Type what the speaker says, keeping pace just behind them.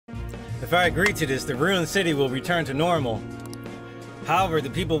If I agree to this, the ruined city will return to normal. However, the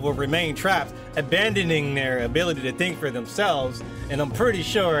people will remain trapped, abandoning their ability to think for themselves, and I'm pretty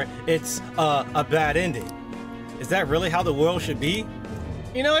sure it's a bad ending. Is that really how the world should be?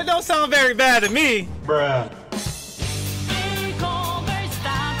 You know, it don't sound very bad to me. Bruh.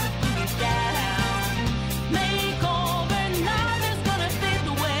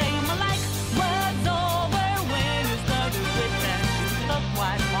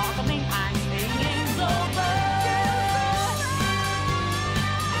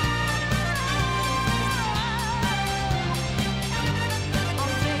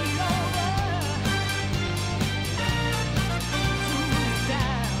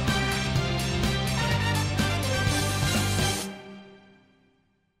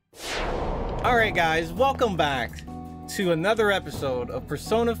 Alright guys, welcome back to another episode of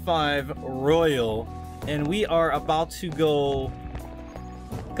Persona 5 Royal, and we are about to go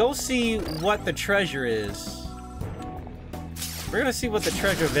see what the treasure is. We're gonna see what the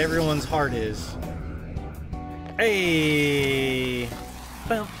treasure of everyone's heart is. Hey!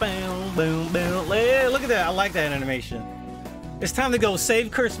 Boom, boom, boom, boom. Hey, look at that, I like that animation. It's time to go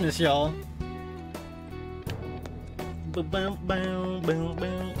save Christmas, y'all. Boom, boom, boom, boom,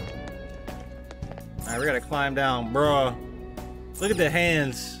 boom. Alright, we gotta climb down, bro. Look at the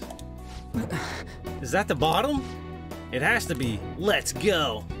hands. Is that the bottom? It has to be. Let's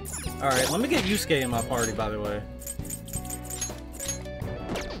go. Alright, let me get Yusuke in my party, by the way.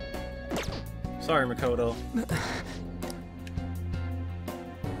 Sorry, Makoto.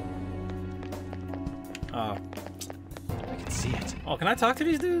 Oh. I can see it. Oh, can I talk to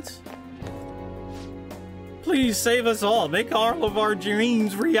these dudes? Please save us all. Make all of our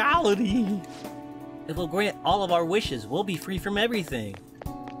dreams reality. It will grant all of our wishes. We'll be free from everything.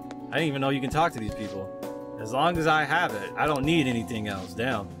 I didn't even know you can talk to these people. As long as I have it, I don't need anything else.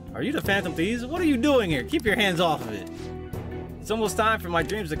 Damn. Are you the Phantom Thieves? What are you doing here? Keep your hands off of it. It's almost time for my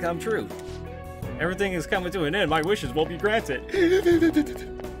dreams to come true. Everything is coming to an end. My wishes will be granted.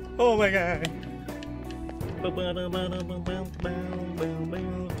 Oh my god.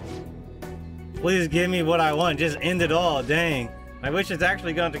 Please give me what I want. Just end it all. Dang. My wish is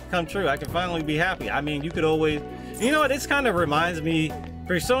actually going to come true. I can finally be happy. I mean, you could always... You know what? This kind of reminds me...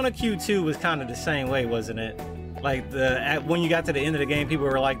 Persona Q2 was kind of the same way, wasn't it? Like, when you got to the end of the game, people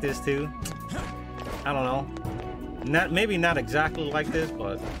were like this, too. I don't know. Maybe not exactly like this,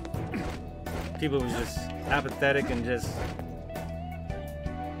 but... People were just apathetic and just...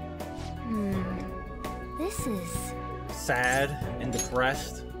 This is... sad and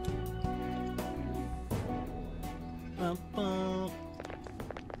depressed.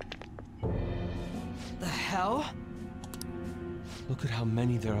 The hell? Look at how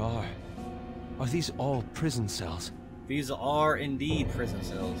many there are. Are these all prison cells? These are indeed prison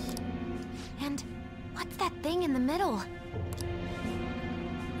cells. And what's that thing in the middle?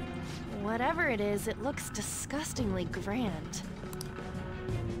 Whatever it is, it looks disgustingly grand.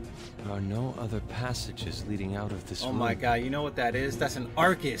 There are no other passages leading out of this room. Oh my god, you know what that is? That's an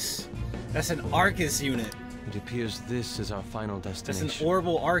Arcus. That's an Arcus unit. It appears this is our final destination. That's an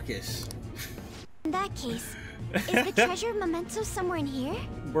orbital Arcus. In that case, is the treasure memento somewhere in here?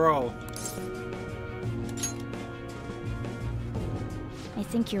 Bro. I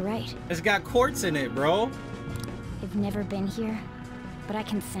think you're right. It's got quartz in it, bro. I've never been here, but I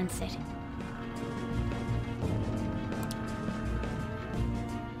can sense it.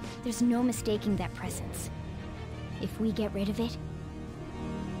 There's no mistaking that presence. If we get rid of it...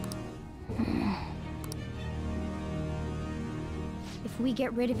 If we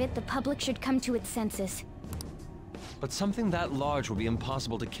get rid of it, the public should come to its senses. But something that large will be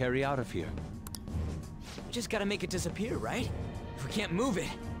impossible to carry out of here. We just gotta make it disappear, right? If we can't move it,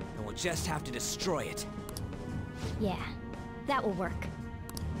 then we'll just have to destroy it. Yeah, that will work.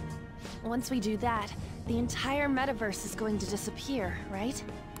 Once we do that, the entire metaverse is going to disappear, right?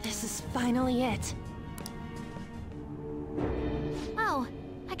 This is finally it. Oh,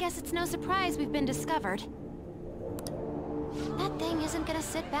 I guess it's no surprise we've been discovered. That thing isn't gonna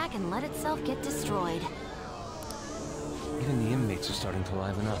sit back and let itself get destroyed. Even the inmates are starting to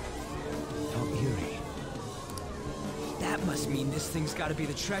liven up. How eerie. That must mean this thing's gotta be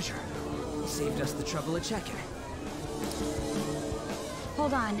the treasure. It saved us the trouble of checking.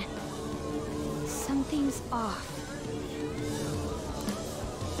 Hold on. Something's off.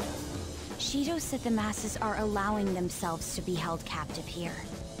 Shido said the masses are allowing themselves to be held captive here.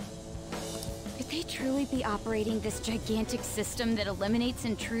 Could they truly be operating this gigantic system that eliminates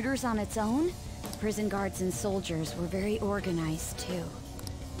intruders on its own? Prison guards and soldiers were very organized, too.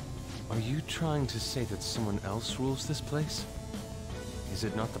 Are you trying to say that someone else rules this place? Is Is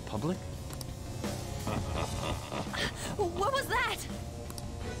it not the public? What was that?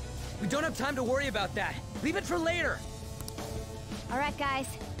 We don't have time to worry about that. Leave it for later. All right, guys.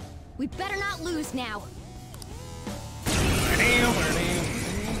 We better not lose now.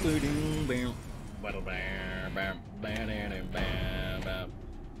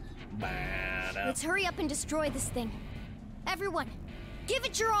 Let's hurry up and destroy this thing. Everyone, give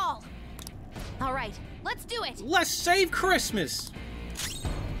it your all. All right, let's do it. Let's save Christmas.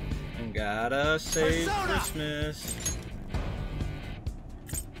 Gotta save Christmas.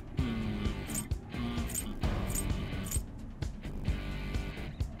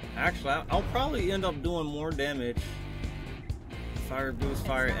 Actually, I'll probably end up doing more damage. Fire boost,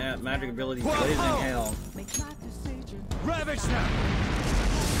 fire amp, magic ability, blazing hail. Ravage now!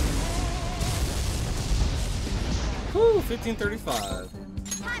 Woo, 1535.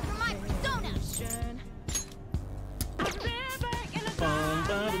 Time for my persona.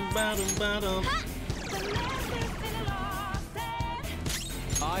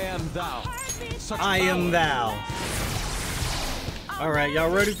 I am thou. Such I am thou. Alright, y'all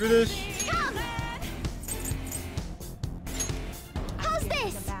ready for this? Come. How's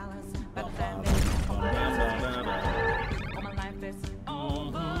this?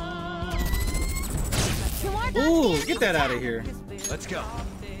 Ooh, get that out of here. Let's go.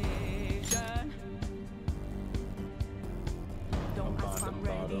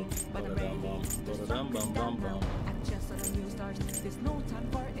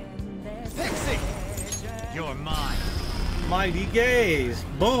 Pixie! You're mine. Mighty gaze.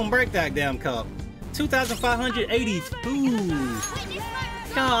 Boom, break that damn cup. 2,582.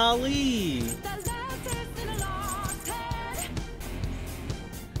 Golly.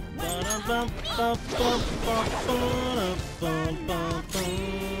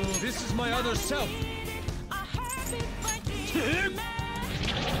 This is my other self.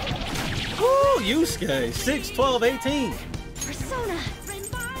 Woo, Yusuke. 6, 12, 18. Persona.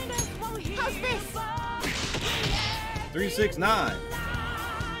 How's this? 3, 6, 9.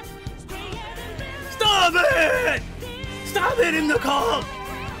 Stop it! Stop it in the cup!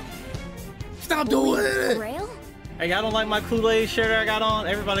 Stop doing it! Grail? Hey, y'all don't like my Kool-Aid shirt I got on?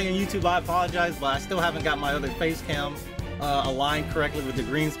 Everybody on YouTube, I apologize, but I still haven't got my other face cam aligned correctly with the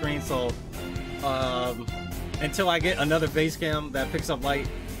green screen, so until I get another face cam that picks up light,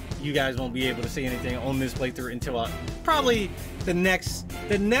 you guys won't be able to see anything on this playthrough until probably the next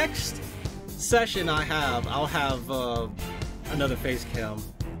session I have. I'll have another face cam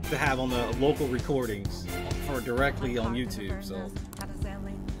to have on the local recordings for directly on YouTube, so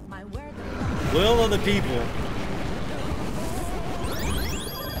will of the people.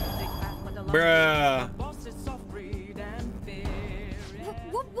 Bruh.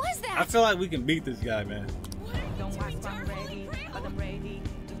 What was that? I feel like we can beat this guy, man.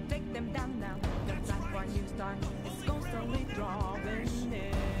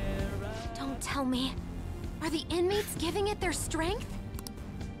 Don't tell me. Are the inmates giving it their strength?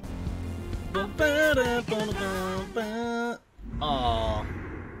 Aw.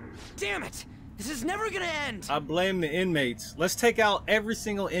 Damn it! This is never gonna end! I blame the inmates. Let's take out every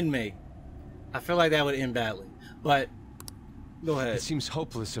single inmate. I feel like that would end badly, but go ahead. It seems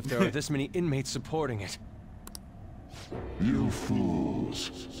hopeless if there are this many inmates supporting it. You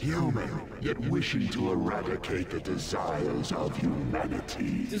fools, human, yet wishing to eradicate the desires of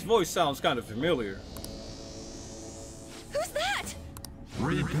humanity. This voice sounds kind of familiar. Who's that?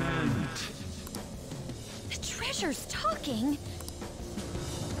 Repent. The treasure's talking.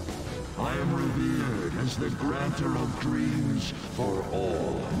 I am revered as the granter of dreams for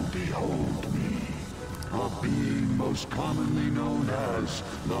all who behold me. A being most commonly known as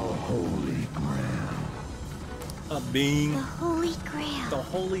the Holy Grail. A being. The Holy Grail. The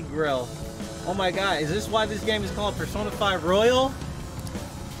Holy Grail. Oh my god, is this why this game is called Persona 5 Royal?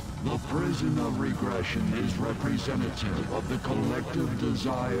 The prison of regression is representative of the collective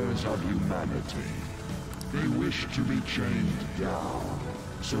desires of humanity. They wish to be chained down,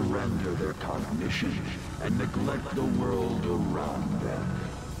 surrender their cognition, and neglect the world around them.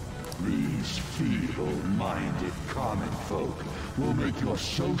 These feeble-minded common folk will make your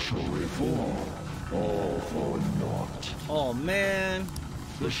social reform all for naught. Oh man.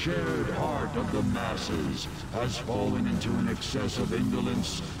 The shared heart of the masses has fallen into an excess of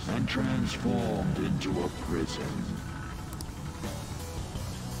indolence and transformed into a prison.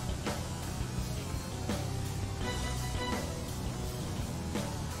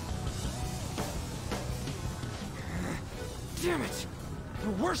 Damn it!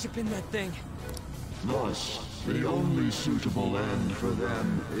 We're worshiping that thing. Thus, the only suitable end for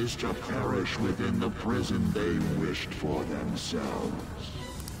them is to perish within the prison they wished for themselves.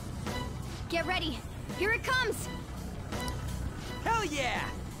 Get ready. Here it comes. Hell yeah!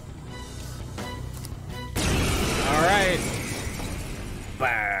 All right.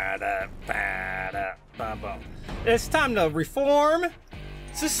 It's time to reform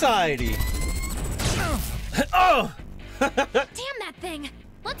society. Oh! Damn that thing!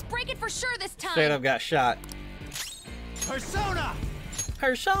 Let's break it for sure this time. Straight up got shot. Persona!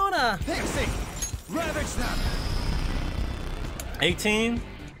 Persona! Pixie! Ravage them! 18?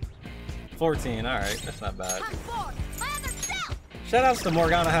 14, alright, that's not bad. I'm forward. My other self. Shoutouts to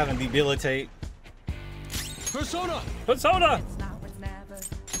Morgana having debilitate. Persona! Persona!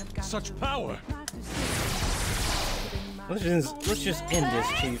 Such power! Let's just end this,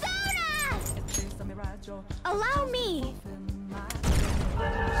 Chief. Allow me.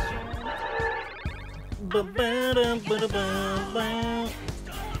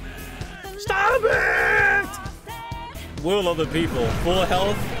 Stop it! Will of the people, full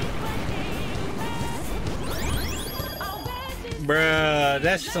health. Bruh,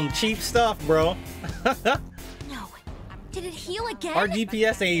 that's some cheap stuff, bro. No. Did it heal again? Our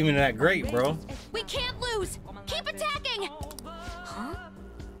DPS ain't even that great, bro. We can't lose. Keep attacking. Huh?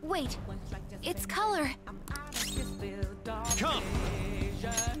 Wait. It's color. Come!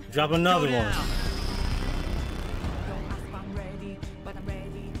 Drop another one.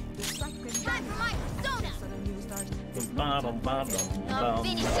 Time for my persona. I'll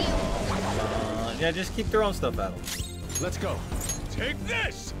finish you. Yeah, just keep throwing stuff at them. Let's go. Take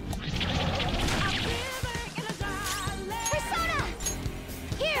this! Persona.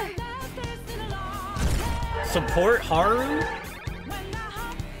 Here. Support Haru?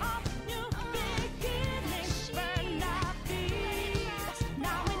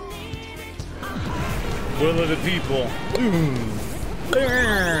 Will of the people.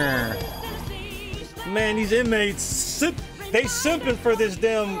 Man, these inmates, they simping for this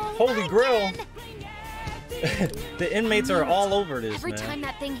damn Holy Grail. The inmates are all over this, Every man. time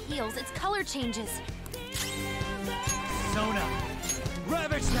that thing heals, its color changes. Persona!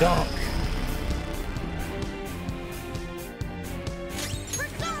 Ravage them! Dunk.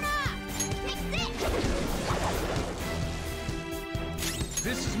 Persona! Take this!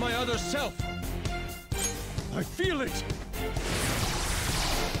 This is my other self! I feel it!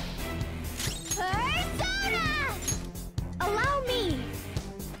 Persona! Allow me!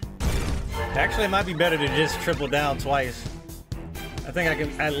 Actually, it might be better to just triple down twice. I think I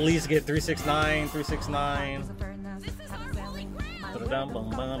can at least get 369, 369.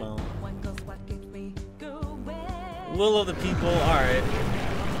 Will of the people, alright.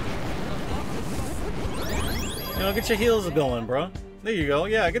 You know, get your heals going, bro. There you go.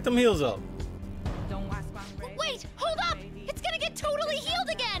 Yeah, get them heals up. Wait, hold up! It's gonna get totally healed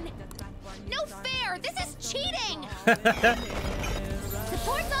again! No fair! This is cheating!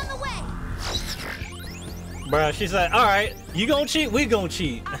 Support's on the way! Bruh, she said, alright, you gon' cheat, we gon'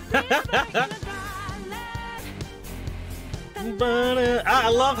 cheat. I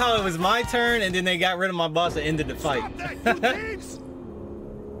love how it was my turn and then they got rid of my boss and ended the fight.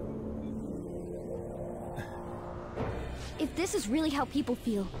 If this is really how people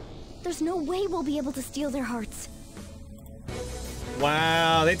feel, there's no way we'll be able to steal their hearts.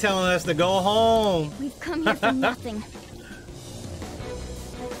 Wow, they telling us to go home. We've come here for nothing.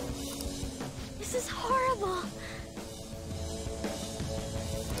 This is horrible.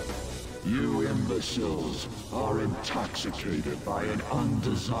 You imbeciles are intoxicated by an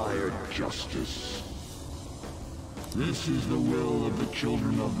undesired justice. This is the will of the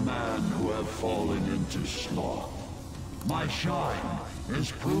children of man who have fallen into sloth. My shine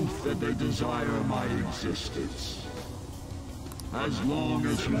is proof that they desire my existence. As long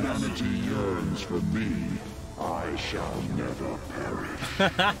as humanity yearns for me, I shall never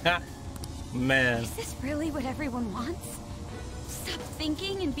perish. Man. Is this really what everyone wants? Stop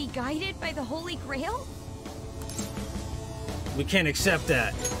thinking and be guided by the Holy Grail? We can't accept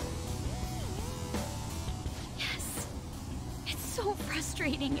that. Yes. It's so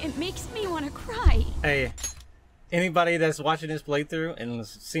frustrating. It makes me want to cry. Hey, anybody that's watching this playthrough and has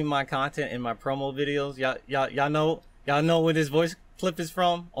seen my content in my promo videos, y'all know where this voice clip is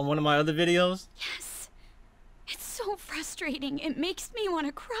from on one of my other videos? Yes. It's so frustrating. It makes me want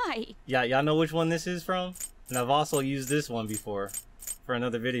to cry. Yeah, y'all know which one this is from? And I've also used this one before for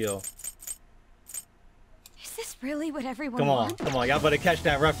another video. Is this really what everyone Come on, wants? come on, y'all better catch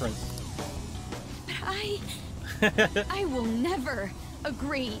that reference. But I will never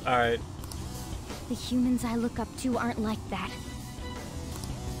agree. Alright. The humans I look up to aren't like that.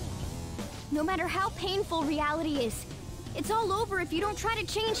 No matter how painful reality is, it's all over if you don't try to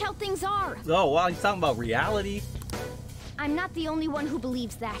change how things are. Oh, wow, he's talking about reality? I'm not the only one who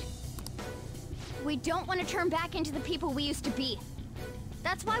believes that. We don't want to turn back into the people we used to be.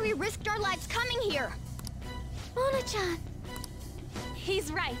 That's why we risked our lives coming here. Mona-chan.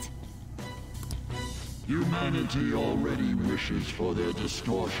 He's right. Humanity already wishes for their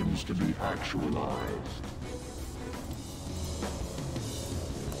distortions to be actualized.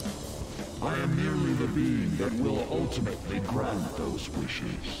 I am merely the being that will ultimately grant those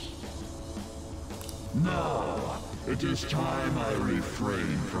wishes. Now, it is time I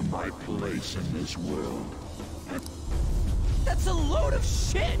refrain from my place in this world. That's a load of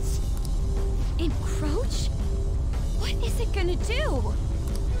shit! Encroach? What is it gonna do?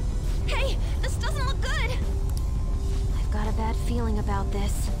 Hey, this doesn't look good! I've got a bad feeling about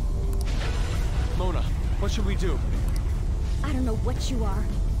this. Mona, what should we do? I don't know what you are,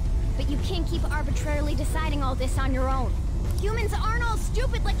 but you can't keep arbitrarily deciding all this on your own. Humans aren't all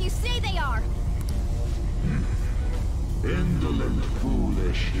stupid like you say they are! Indolent,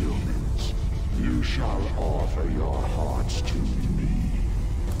 foolish humans, you shall offer your hearts to me.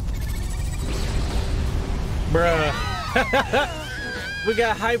 Bruh. We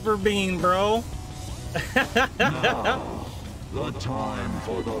got Hyper Beam, bro. Now, the time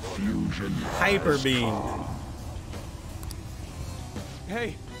for the fusion Hyper has Beam. come.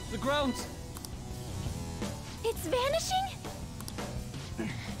 Hey, the grounds! It's vanishing?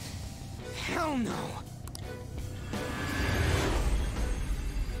 Hell no!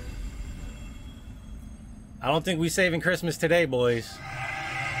 I don't think we saving Christmas today, boys.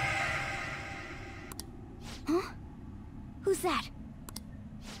 Huh? Who's that?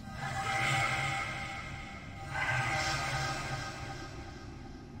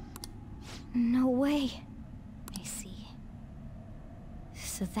 No way. I see.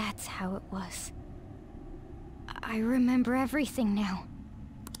 So that's how it was. I remember everything now.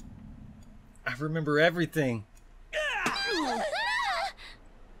 I remember everything.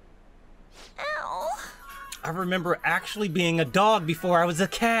 Ow! I remember actually being a dog before I was a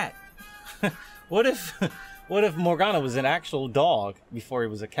cat. What if Morgana was an actual dog before he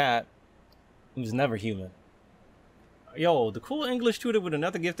was a cat? He was never human. Yo, the cool English tutor with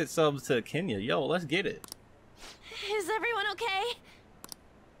another gifted sub to Kenya. Yo, let's get it. Is everyone okay?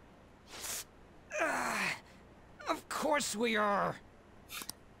 Of course we are!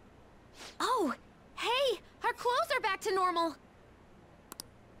 Oh, hey! Our clothes are back to normal!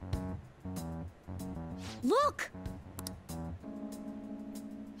 Look!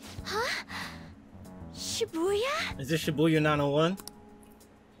 Huh? Shibuya? Is this Shibuya 901?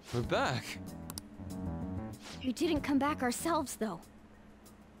 We're back. We didn't come back ourselves, though.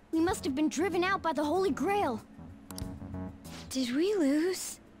 We must have been driven out by the Holy Grail. Did we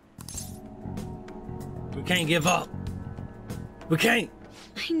lose? We can't give up. We can't.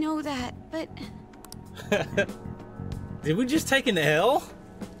 I know that, but... Did we just take an L?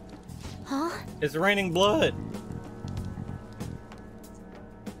 Huh? It's raining blood.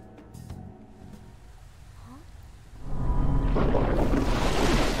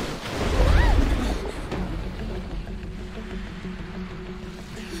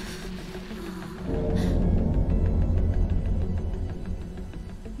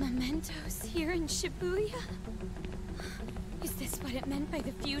 Mementos here in Shibuya? Is this what it meant by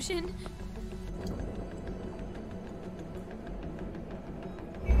the fusion?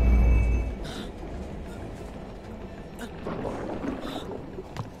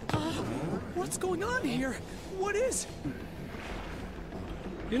 What's going on here? What is...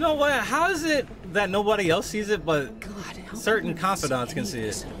 You know what? How is it that nobody else sees it, but God, how certain come I don't see confidants can any of see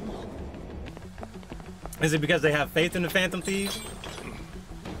this it? at all? Is it because they have faith in the Phantom Thieves?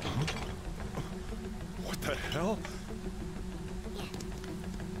 What the hell?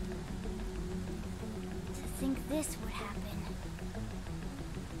 To think this would happen.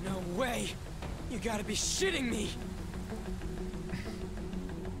 No way! You gotta be shitting me!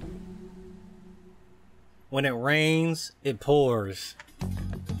 When it rains, it pours.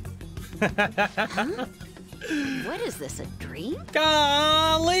 What is this, a dream?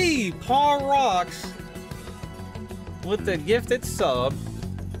 Golly! Paul Rocks with the gifted sub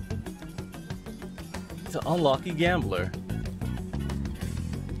to Unlucky Gambler.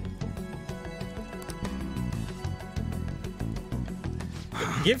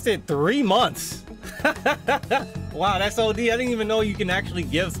 Gifted 3 months. Wow, that's OD. I didn't even know you can actually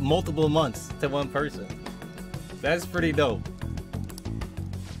give multiple months to one person. That's pretty dope.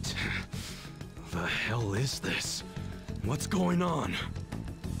 The hell is this? What's going on?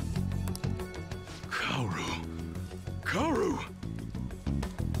 Kaoru. Kaoru!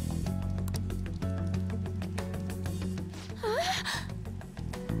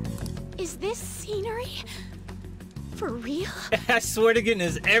 this scenery? For real? I swear to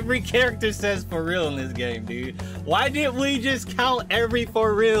goodness, every character says for real in this game, dude. Why didn't we just count every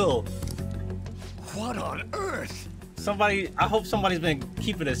for real? What on earth? I hope somebody's been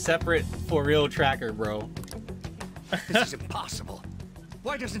keeping a separate for real tracker, bro. This is impossible.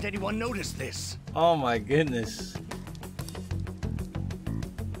 Why doesn't anyone notice this? Oh my goodness.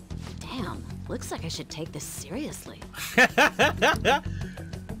 Damn, looks like I should take this seriously.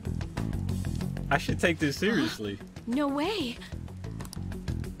 I should take this seriously. No way.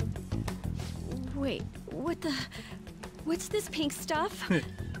 Wait, what's this pink stuff?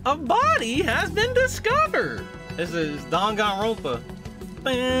 A body has been discovered. This is Danganronpa.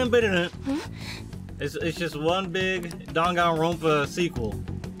 Huh? It's just one big Danganronpa sequel.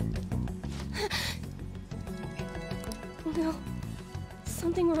 No.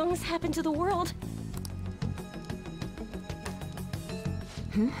 Something wrong has happened to the world.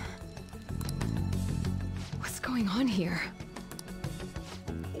 What's going on here?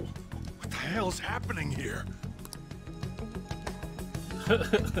 What the hell's happening here?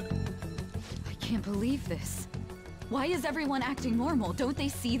 I can't believe this. Why is everyone acting normal? Don't they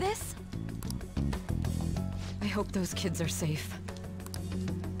see this? I hope those kids are safe.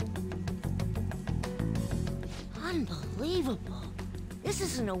 Unbelievable. This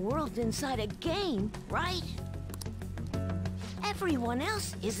isn't a world inside a game, right? Everyone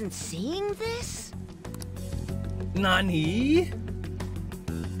else isn't seeing this? Nani?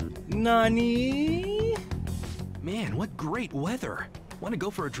 Nani? Man, what great weather. Want to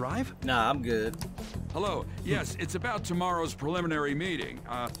go for a drive? Nah, I'm good. Hello. Yes, it's about tomorrow's preliminary meeting.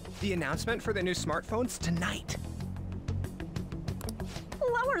 The announcement for the new smartphones tonight.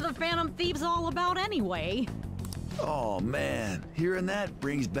 What were the Phantom Thieves all about anyway? Oh man, hearing that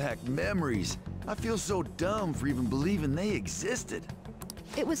brings back memories. I feel so dumb for even believing they existed.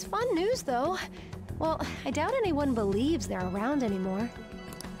 It was fun news, though. Well, I doubt anyone believes they're around anymore.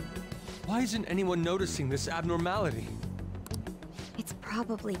 Why isn't anyone noticing this abnormality? It's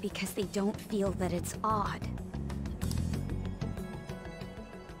probably because they don't feel that it's odd.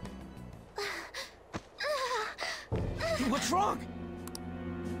 What's wrong?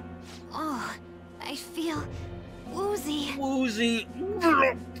 Oh, I feel woozy. Woozy.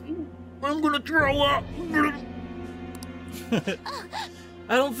 I'm gonna throw up.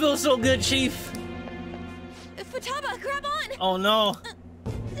 I don't feel so good, Chief. Futaba, grab on! Oh no.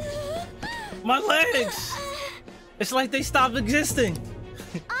 My legs! It's like they stopped existing.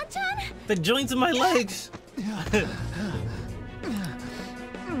 Anton? The joints of my legs.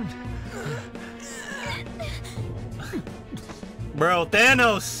 Bro,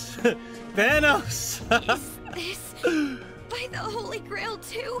 Thanos! Thanos! Is this by the Holy Grail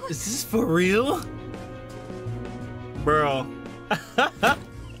too? Is this for real? Bro.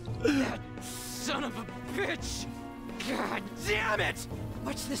 That son of a bitch! God damn it!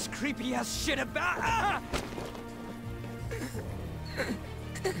 What's this creepy ass shit about? Ah!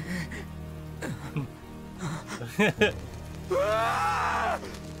 Ah!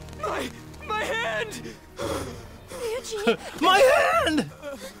 My hand! Ryuji! My hand!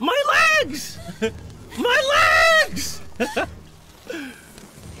 My legs! My legs! This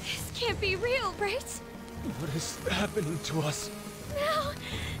can't be real, right? What is happening to us? No!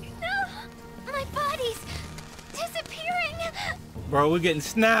 No! My body's disappearing! Bro, we're getting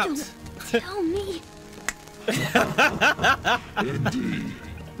snapped. Don't tell me. Indeed,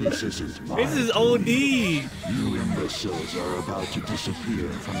 this isn't mine. This is OD. You imbeciles are about to disappear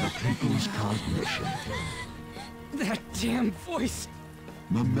from the people's cognition. That damn voice!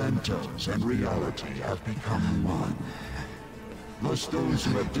 Mementos and reality have become one. Thus those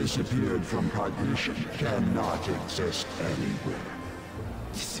who have disappeared from cognition cannot exist anywhere.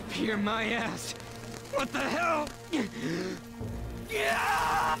 Disappear my ass! What the hell?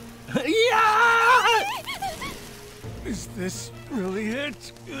 Yeah! Yeah! Is this really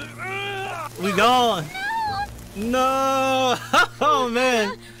it? We gone. No! No! Oh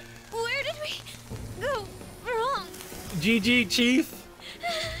man. Where did we go wrong? GG, Chief.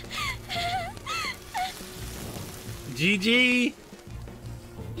 GG.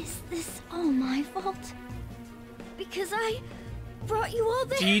 Is this all my fault? Because I brought you all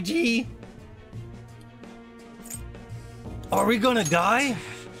there? GG. Are we gonna die?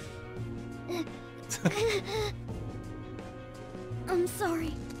 I'm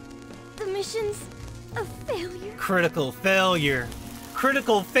sorry. The mission's a failure. Critical failure.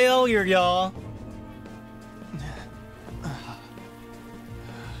 Critical failure, y'all.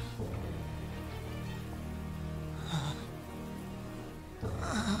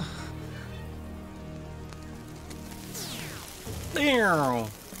 Damn.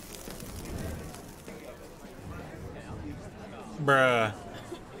 Bruh.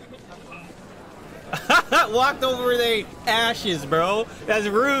 Walked over their ashes, bro. That's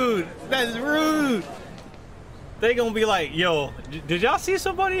rude. That's rude. They gonna be like, yo, did y'all see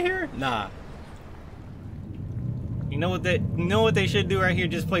somebody here? Nah. You know what they should do right here?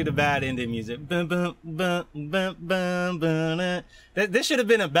 Just play the bad ending music. Bum, bum, bum, bum, bum, bum. This should have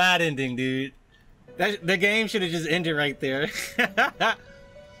been a bad ending, dude. The game should have just ended right there.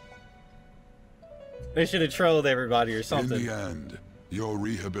 They should have trolled everybody or something. In the end, your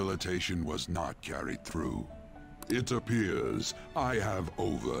rehabilitation was not carried through. It appears I have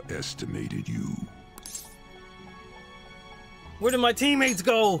overestimated you. Where did my teammates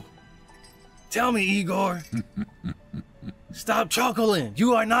go? Tell me, Igor. Stop chuckling.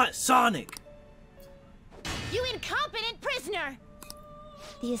 You are not Sonic. You incompetent prisoner!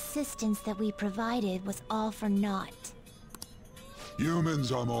 The assistance that we provided was all for naught.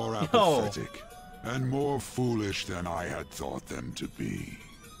 Humans are more apathetic and more foolish than I had thought them to be.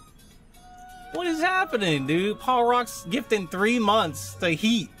 What is happening, dude? Paul Rock's gifting 3 months to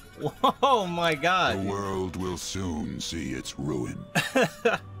heat. Oh my god. The world will soon see its ruin.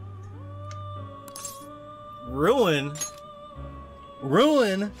 Ruin?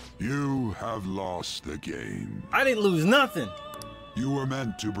 Ruin? You have lost the game. I didn't lose nothing. You were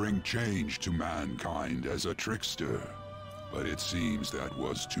meant to bring change to mankind as a trickster, but it seems that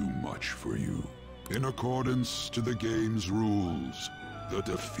was too much for you. In accordance to the game's rules, the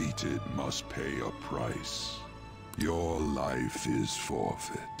defeated must pay a price. Your life is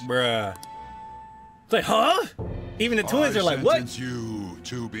forfeit. Bruh. It's like, huh? Even the twins are like, what? I sentence you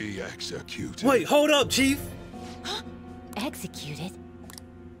to be executed. Wait, hold up, Chief. Executed?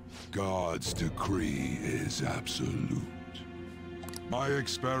 God's decree is absolute. My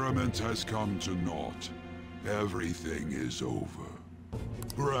experiment has come to naught. Everything is over.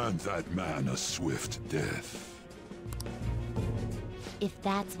 Grant that man a swift death. If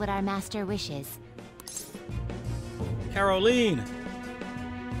that's what our master wishes. Caroline,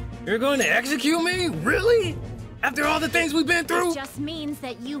 you're going to execute me? Really? After all the things we've been through? It just means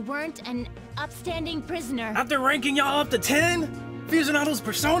that you weren't an upstanding prisoner. After ranking y'all up to 10? Fusing all those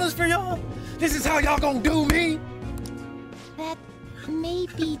personas for y'all? This is how y'all gonna do me? That may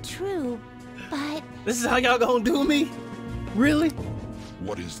be true, but... This is how y'all gonna do me? Really?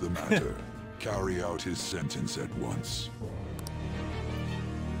 What is the matter? Carry out his sentence at once.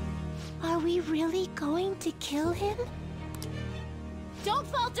 Are we really going to kill him? Don't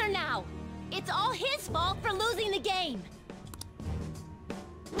falter now! It's all his fault for losing the game!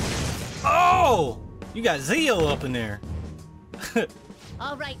 Oh! You got Zio up in there.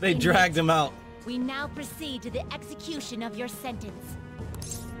 All right, they dragged him out. We now proceed to the execution of your sentence.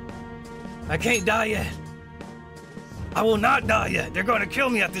 I can't die yet. I will not die yet. They're going to kill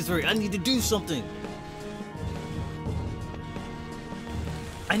me at this rate. I need to do something.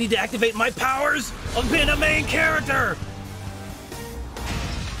 I need to activate my powers of being a main character.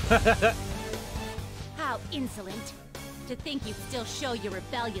 How insolent. To think you'd still show your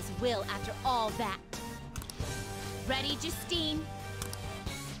rebellious will after all that. Ready, Justine?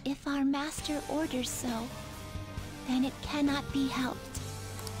 If our master orders so, then it cannot be helped.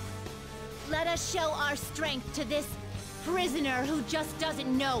 Let us show our strength to this prisoner who just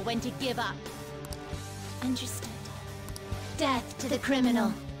doesn't know when to give up. Understood. Death to the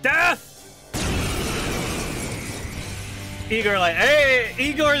criminal. Death! Igor like, hey,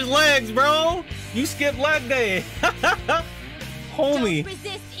 Igor's legs, bro! You skipped leg day. Homie. Don't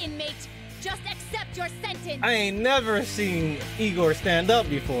resist, inmate. Just accept your sentence. I ain't never seen Igor stand up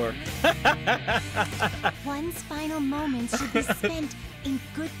before. One's final moments should be spent in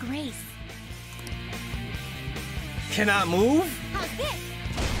good grace. Cannot move? How's this?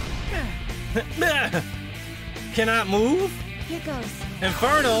 Cannot move? Here goes.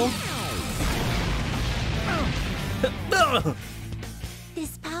 Inferno.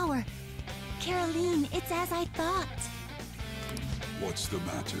 This power. Caroline, it's as I thought. What's the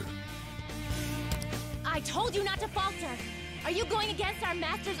matter? I told you not to falter. Are you going against our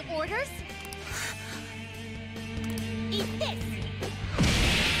master's orders? Eat this.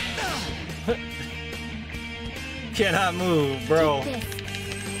 Cannot move, bro.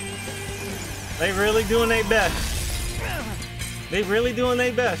 They really doing their best. They really doing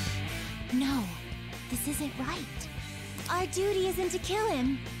their best. No, this isn't right. Our duty isn't to kill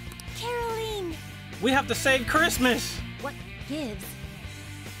him. Caroline! We have to save Christmas. What gives?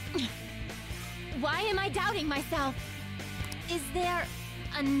 Why am I doubting myself? Is there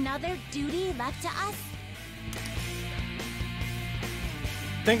another duty left to us?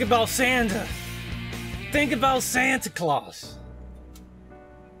 Think about Santa. Think about Santa Claus.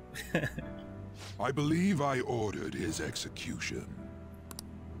 I believe I ordered his execution.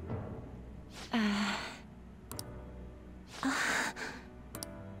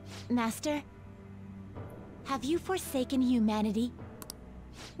 Master, have you forsaken humanity?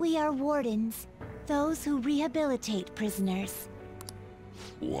 We are wardens, those who rehabilitate prisoners.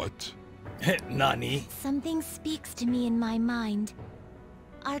 What? Nani? Something speaks to me in my mind.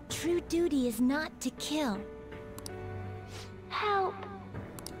 Our true duty is not to kill. Help!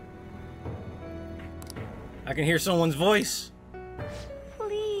 I can hear someone's voice.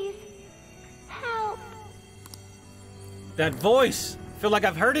 Please, help! That voice! I feel like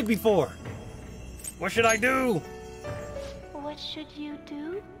I've heard it before. What should I do? What should you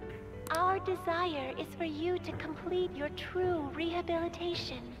do? Our desire is for you to complete your true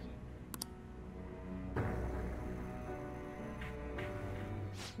rehabilitation.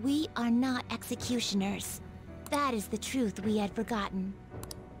 We are not executioners. That is the truth we had forgotten.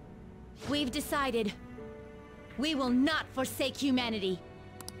 We've decided. We will not forsake humanity.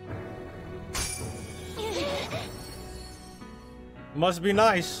 Must be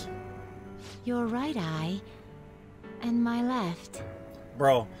nice. Your right eye and my left.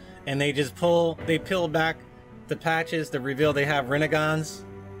 Bro, and they just peel back the patches to reveal they have renegons.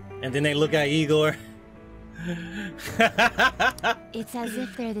 And then they look at Igor. It's as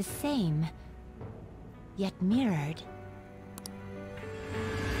if they're the same, yet mirrored.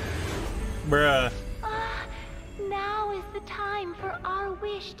 Bruh. Now is the time for our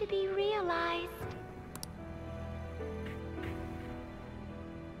wish to be realized.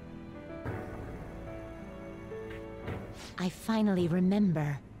 I finally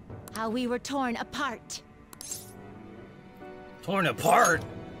remember how we were torn apart. Torn apart?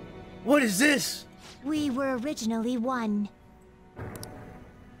 What is this? We were originally one.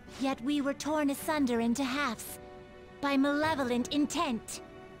 Yet we were torn asunder into halves by malevolent intent.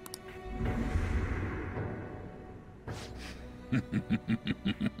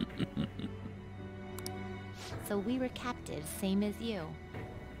 So we were captives, same as you.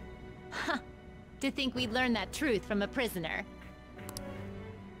 Huh. To think we'd learn that truth from a prisoner.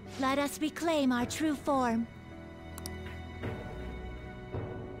 Let us reclaim our true form.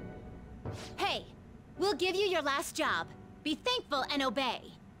 Hey! We'll give you your last job. Be thankful and obey.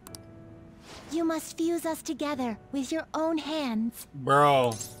 You must fuse us together with your own hands.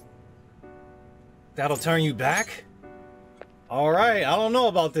 Bro. That'll turn you back? Alright, I don't know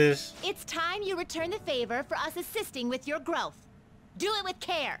about this. It's time you return the favor for us assisting with your growth. Do it with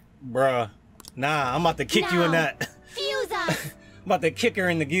care. Bruh. Nah, I'm about to kick you in that. Fuse us! I'm about to kick her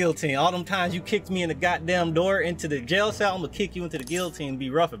in the guillotine. All them times you kicked me in the goddamn door into the jail cell, I'm gonna kick you into the guillotine and be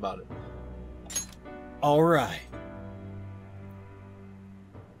rough about it. Alright.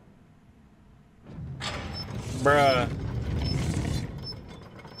 Bruh.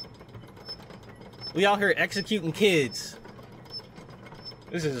 We out here executing kids.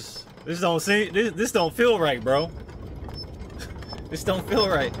 This don't feel right, bro. This don't feel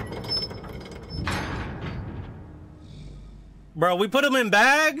right. Bro, we put them in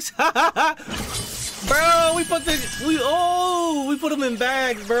bags? Bro, we put them in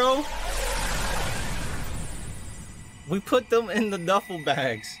bags, bro. We put them in the duffel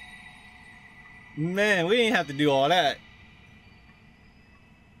bags. Man, we didn't have to do all that.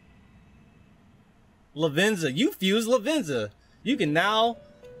 Lavenza, you fused Lavenza. You can now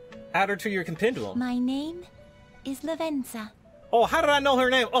add her to your compendium. My name is Lavenza. Oh, how did I know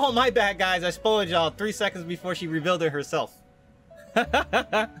her name? Oh, my bad, guys. I spoiled y'all 3 seconds before she revealed it herself.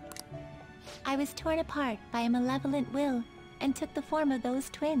 I was torn apart by a malevolent will and took the form of those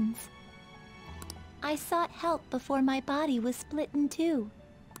twins. I sought help before my body was split in two.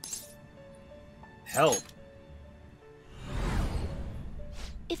 Help?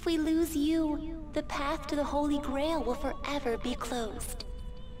 If we lose you, the path to the Holy Grail will forever be closed.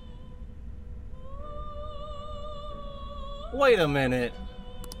 Wait a minute.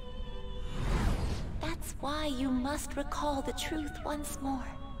 That's why you must recall the truth once more.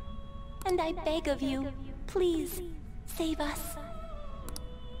 And I beg of you, please, save us.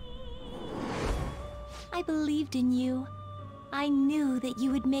 I believed in you. I knew that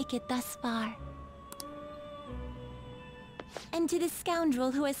you would make it thus far. And to the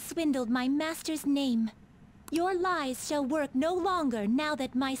scoundrel who has swindled my master's name, your lies shall work no longer now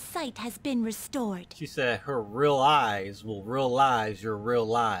that my sight has been restored. She said her real eyes will realize your real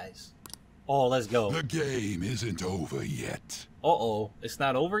lies. Oh, let's go. The game isn't over yet. Uh-oh, it's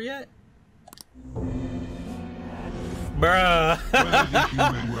not over yet? Bruh.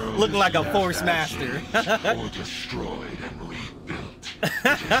 Looking like a force master. Or destroyed and rebuilt.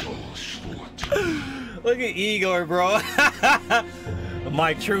 It is all sport. Look at Igor, bro.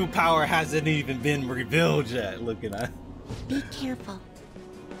 My true power hasn't even been revealed yet. Looking at. Be careful.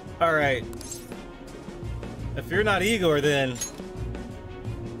 All right. If you're not Igor, then.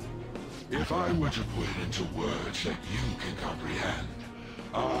 If I were to put it into words that you can comprehend,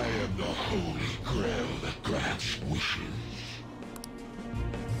 I am the Holy Grail that grants wishes.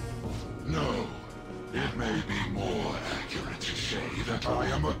 No, it may be more accurate to say that I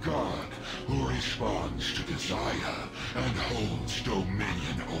am a god who responds to desire and holds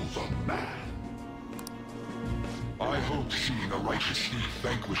dominion over man. I hoped seeing a righteous thief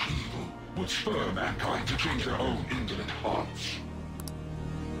vanquish evil would spur mankind to change their own indolent hearts.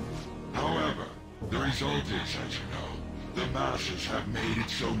 However, the result is, as you know, the masses have made it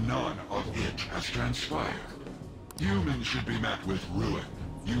so none of it has transpired. Humans should be met with ruin.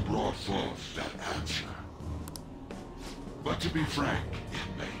 You brought forth that answer. But to be frank,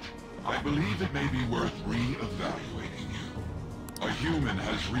 inmate, I believe it may be worth re-evaluating you. A human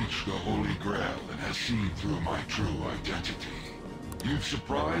has reached the Holy Grail and has seen through my true identity. You've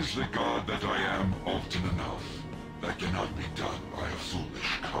surprised the god that I am often enough. That cannot be done by a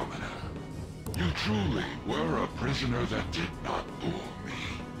foolish commoner. You truly were a prisoner that did not bore me.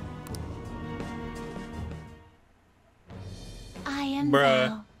 I am Bruh.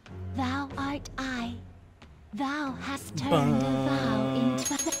 thou. Thou art I. Thou hast turned a vow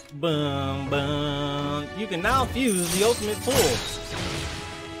into... Boom, boom. You can now fuse the ultimate pull.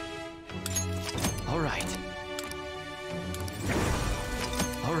 All right.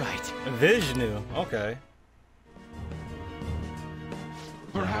 All right. Vishnu. Okay.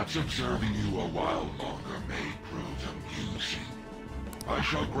 Perhaps observing you a while longer may prove amusing. I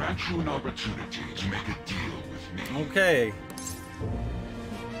shall grant you an opportunity to make a deal with me. Okay.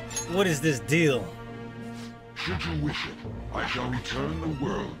 What is this deal? Should you wish it, I shall return the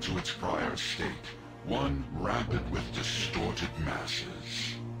world to its prior state, one rampant with distorted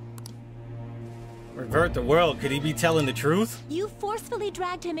masses. Revert the world. Could he be telling the truth? You forcefully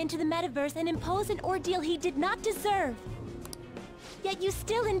dragged him into the metaverse and imposed an ordeal he did not deserve. Yet you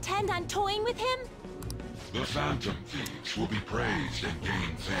still intend on toying with him? The Phantom Thieves will be praised and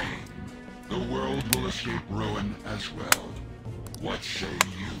gain fame. The world will escape ruin as well. What say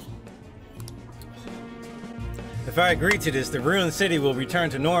you? If I agree to this, the ruined city will return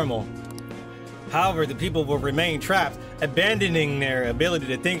to normal. However, the people will remain trapped, abandoning their ability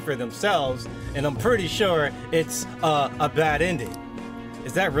to think for themselves, and I'm pretty sure it's a bad ending.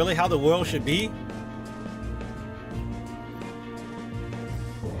 Is that really how the world should be?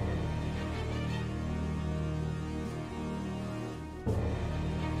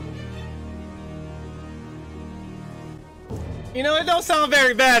 You know, it don't sound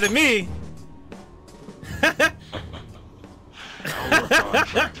very bad to me. Our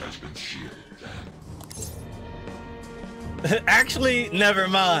contract has been sealed, then. Actually, never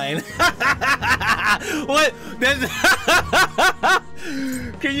mind. What?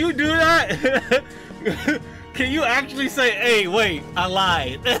 Can you do that? Can you actually say, hey, wait, I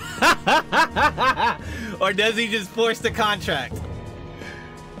lied? Or does he just force the contract?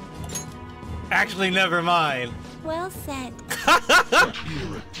 Actually, never mind. Well said. Such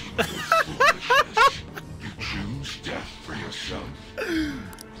irredeemable foolishness. You choose death for yourself.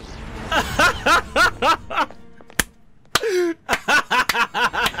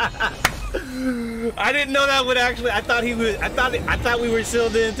 I didn't know that would actually. I thought he would. I thought we were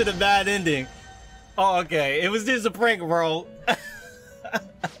sealed into the bad ending. Oh, okay. It was just a prank, bro.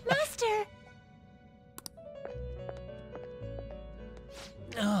 Master!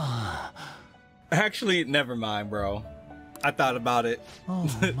 Actually, never mind, bro. I thought about it. Oh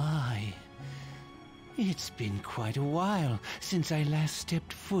my. It's been quite a while since I last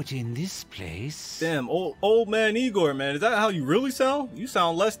stepped foot in this place. Damn, old man Igor, man. Is that how you really sound? You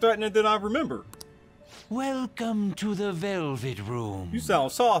sound less threatening than I remember. Welcome to the Velvet Room. You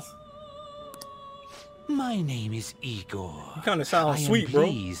sound soft. My name is Igor. You kind of sound I sweet, am bro.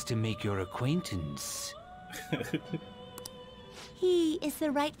 Pleased to make your acquaintance. He is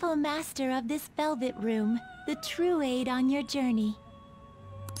the rightful master of this Velvet Room, the true aid on your journey.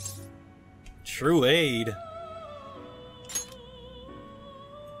 True aid.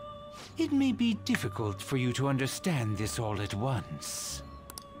 It may be difficult for you to understand this all at once.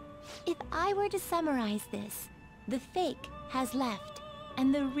 If I were to summarize this, the fake has left,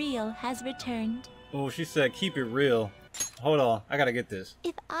 and the real has returned. Oh, she said keep it real. Hold on, I gotta get this.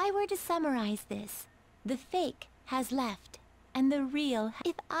 If I were to summarize this, the fake has left, and the real...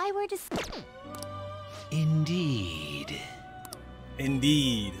 If I were to... Indeed.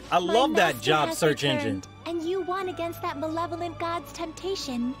 Indeed. I love that job search engine. And you won against that malevolent god's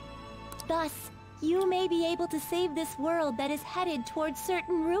temptation. Thus, You may be able to save this world that is headed towards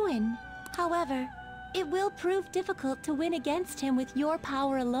certain ruin. However, it will prove difficult to win against him with your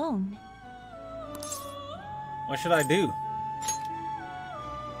power alone. What should I do?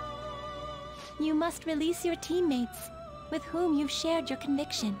 You must release your teammates, with whom you've shared your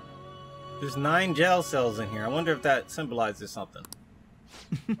conviction. There's 9 jail cells in here. I wonder if that symbolizes something.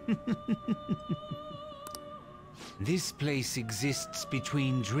 This place exists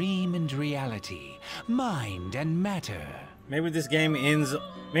between dream and reality, mind and matter. Maybe this game ends...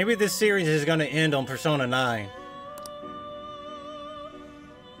 Maybe this series is going to end on Persona 9.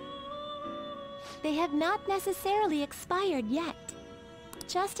 They have not necessarily expired yet.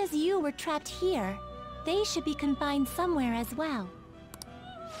 Just as you were trapped here, they should be confined somewhere as well.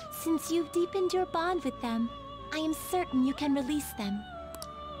 Since you've deepened your bond with them, I am certain you can release them.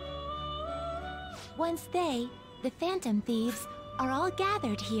 Once they, the Phantom Thieves, are all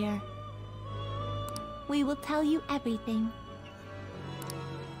gathered here, we will tell you everything.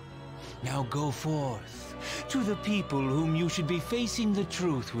 Now go forth to the people whom you should be facing the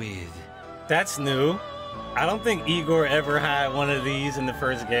truth with. That's new. I don't think Igor ever had one of these in the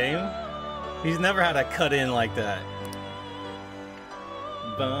first game. He's never had a cut in like that.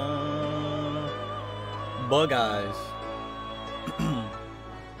 Bug eyes.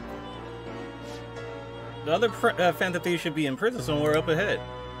 The other Phantom Thieves should be in prison somewhere up ahead.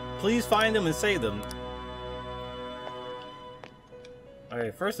 Please find them and save them.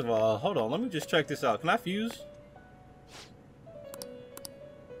 Okay, first of all, hold on. Let me just check this out. Can I fuse?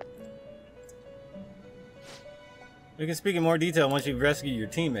 We can speak in more detail once you rescue your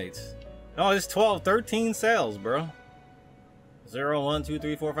teammates. Oh, it's 13 cells, bro. 0, 1, 2,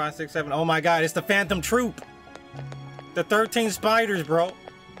 3, 4, 5, 6, 7. Oh my god, it's the Phantom Troop. The 13 spiders, bro.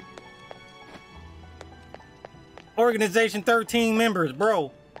 Organization 13 members,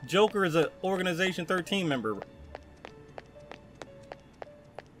 bro. Joker is an Organization 13 member.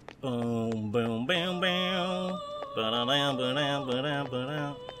 Boom, boom, bam, bam. Ba-da-dam, ba-dam, ba-dam,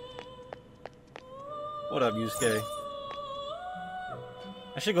 ba-dam. What up, Yusuke?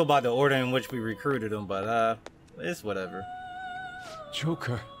 I should go by the order in which we recruited him, but it's whatever.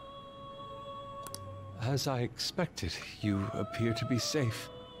 Joker. As I expected, you appear to be safe.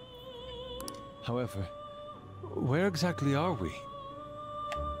 However, where exactly are we?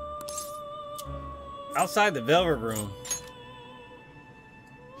 Outside the Velvet Room.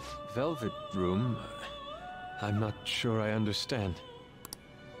 Velvet Room? I'm not sure I understand.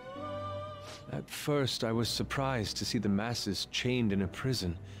 At first, I was surprised to see the masses chained in a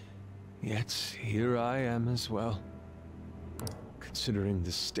prison. Yet, here I am as well. Considering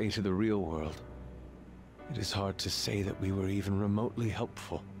the state of the real world, it is hard to say that we were even remotely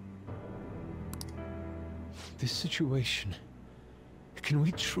helpful. This situation... Can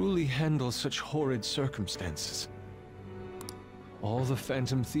we truly handle such horrid circumstances? All the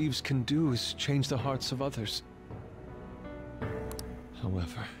Phantom Thieves can do is change the hearts of others.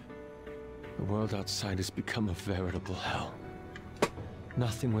 However, the world outside has become a veritable hell.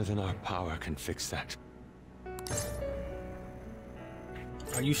 Nothing within our power can fix that.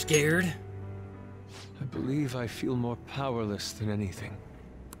 Are you scared? I believe I feel more powerless than anything.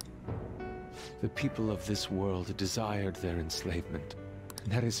 The people of this world desired their enslavement.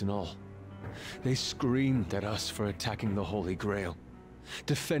 And that isn't all. They screamed at us for attacking the Holy Grail.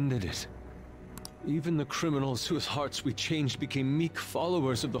 Defended it. Even the criminals whose hearts we changed became meek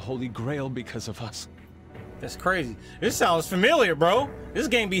followers of the Holy Grail because of us. That's crazy. This sounds familiar, bro. This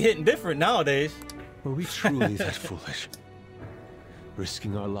game be hitting different nowadays. Were we truly that foolish?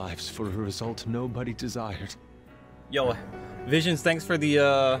 Risking our lives for a result nobody desired. Yo, Visions, thanks for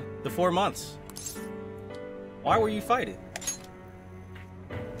the 4 months. Why were you fighting?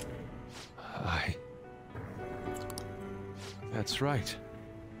 That's right.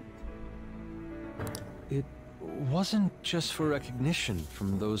 It wasn't just for recognition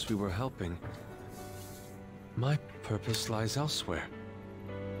from those we were helping. My purpose lies elsewhere.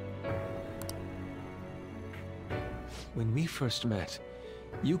 When we first met,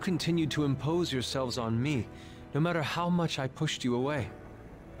 you continued to impose yourselves on me, no matter how much I pushed you away.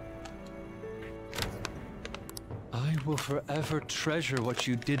 I will forever treasure what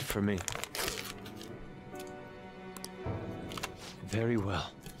you did for me. Very well.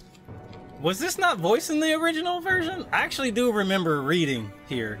 Was this not voiced in the original version? I actually do remember reading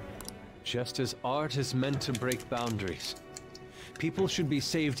here. Just as art is meant to break boundaries, people should be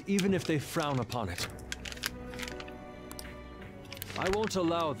saved even if they frown upon it. I won't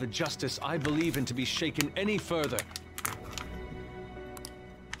allow the justice I believe in to be shaken any further.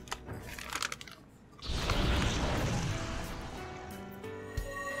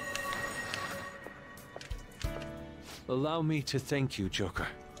 Allow me to thank you, Joker.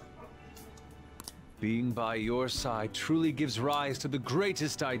 Being by your side truly gives rise to the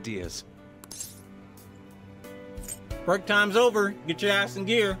greatest ideas. Break time's over. Get your ass in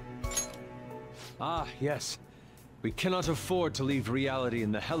gear. Ah, yes. We cannot afford to leave reality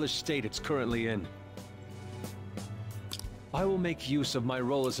in the hellish state it's currently in. I will make use of my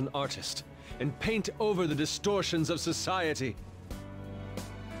role as an artist and paint over the distortions of society.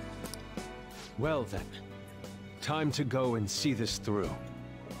 Well then, time to go and see this through.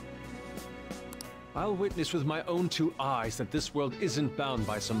 I'll witness with my own two eyes that this world isn't bound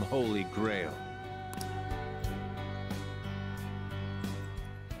by some holy grail.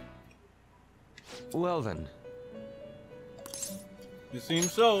 Well then. It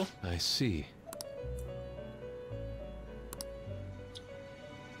seems so. I see.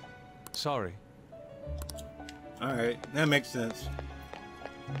 Sorry. Alright, that makes sense.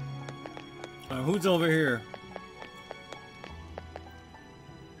 Who's over here?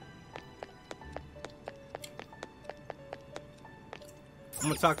 I'm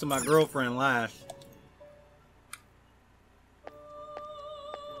gonna talk to my girlfriend last.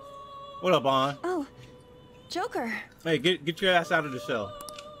 What up, Ann? Oh, Joker. Hey, get your ass out of the cell.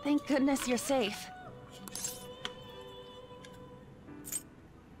 Thank goodness you're safe.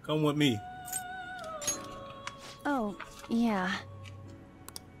 Come with me. Oh, yeah.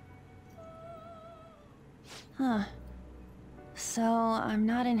 Huh. So, I'm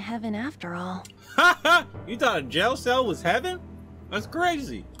not in heaven after all. Ha! You thought a jail cell was heaven? That's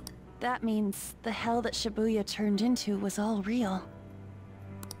crazy. That means the hell that Shibuya turned into was all real.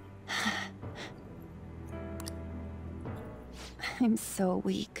 I'm so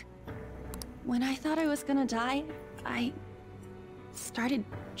weak. When I thought I was gonna die, I started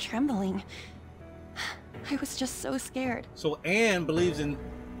trembling. I was just so scared. So Anne believes in...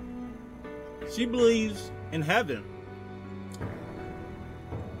 She believes in heaven.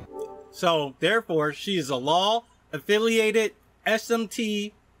 So, therefore, she is a law-affiliated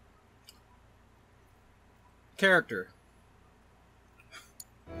SMT character.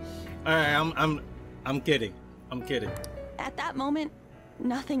 Alright, I'm kidding. I'm kidding. At that moment,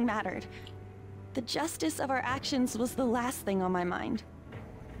 nothing mattered. The justice of our actions was the last thing on my mind.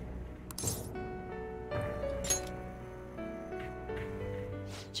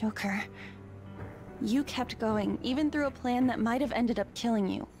 Joker, you kept going, even through a plan that might have ended up killing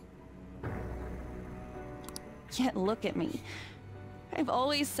you. Yet look at me. I've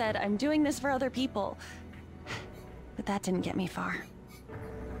always said I'm doing this for other people, but that didn't get me far.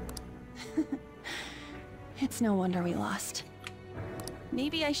 It's no wonder we lost.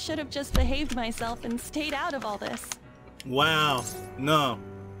 Maybe I should have just behaved myself and stayed out of all this. Wow. No.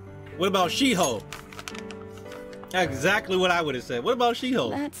 What about She-Hulk? That's exactly what I would have said. What about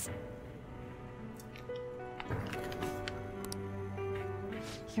She-Hulk? That's...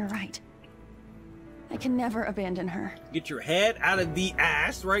 You're right. I can never abandon her. Get your head out of the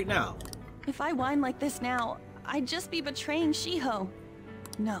ass right now. If I whine like this now, I'd just be betraying Shiho.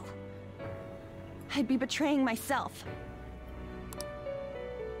 No. I'd be betraying myself.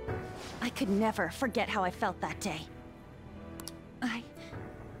 I could never forget how I felt that day.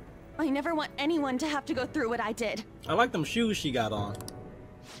 I never want anyone to have to go through what I did. I like them shoes she got on.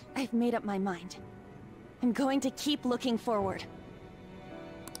 I've made up my mind. I'm going to keep looking forward.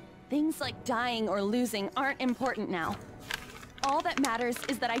 Things like dying or losing aren't important now. All that matters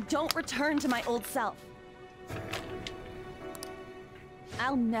is that I don't return to my old self.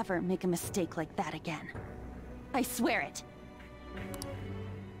 I'll never make a mistake like that again. I swear it.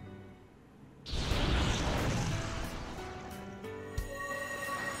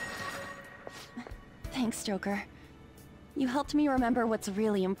 Thanks, Joker. You helped me remember what's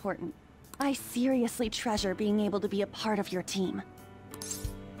really important. I seriously treasure being able to be a part of your team.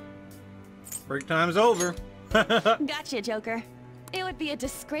 Break time's over. Gotcha, Joker. It would be a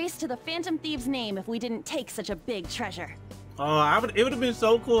disgrace to the Phantom Thieves' name if we didn't take such a big treasure. It would have been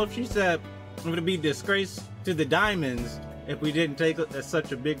so cool if she said it would be a disgrace to the diamonds if we didn't take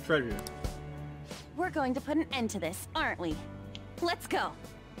such a big treasure. We're going to put an end to this, aren't we? Let's go.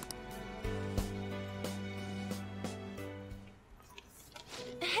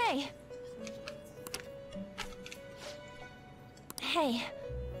 Hey. Hey.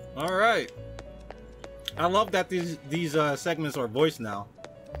 All right. I love that these segments are voiced now.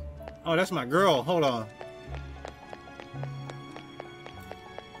 Oh, that's my girl. Hold on.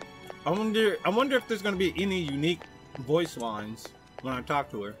 I wonder if there's gonna be any unique voice lines when I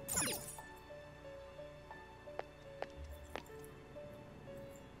talk to her.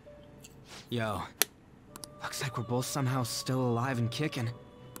 Yo, looks like we're both somehow still alive and kicking.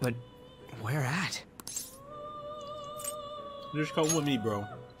 But where at? Just come with me, bro.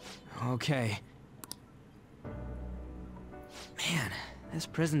 Okay. Man, this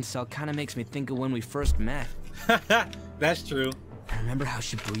prison cell kind of makes me think of when we first met. That's true. I remember how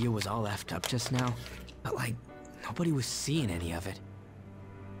Shibuya was all effed up just now, but like, nobody was seeing any of it.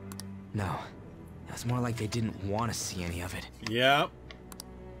 No, it was more like they didn't want to see any of it. Yeah.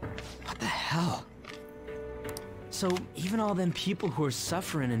 What the hell? So, even all them people who are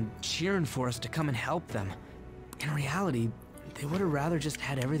suffering and cheering for us to come and help them, in reality, they would have rather just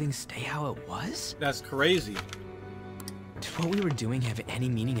had everything stay how it was? That's crazy. Did what we were doing have any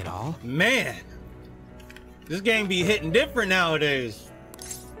meaning at all? Man! This game be hitting different nowadays.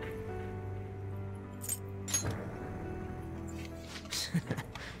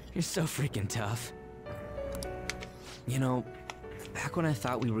 You're so freaking tough. You know, back when I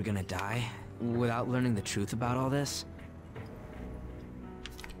thought we were gonna die, without learning the truth about all this,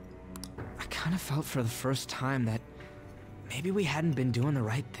 I kind of felt for the first time that maybe we hadn't been doing the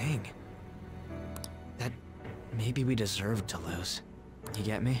right thing. That maybe we deserved to lose. You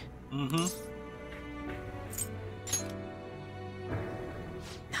get me? Mm-hmm.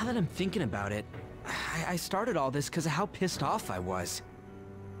 Now that I'm thinking about it, I started all this because of how pissed off I was.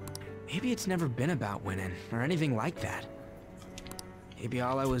 Maybe it's never been about winning, or anything like that. Maybe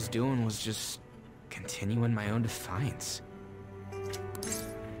all I was doing was just continuing my own defiance.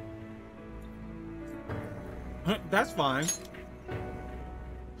 That's fine.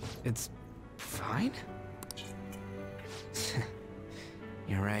 It's fine?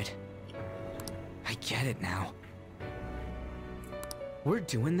 You're right. I get it now. We're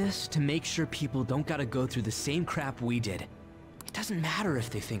doing this to make sure people don't gotta go through the same crap we did. It doesn't matter if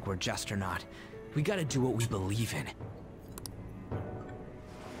they think we're just or not. We gotta do what we believe in.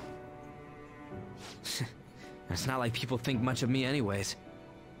 It's not like people think much of me anyways.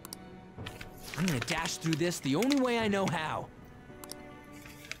 I'm gonna dash through this the only way I know how.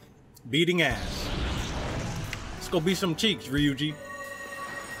 Beating ass. Let's go beat some cheeks, Ryuji.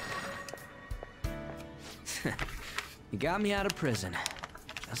 You got me out of prison.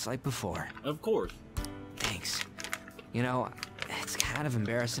 Just like before. Of course. Thanks. You know, it's kind of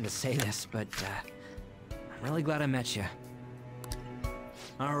embarrassing to say this, but I'm really glad I met you.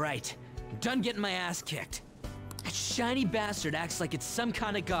 Alright, I'm done getting my ass kicked. That shiny bastard acts like it's some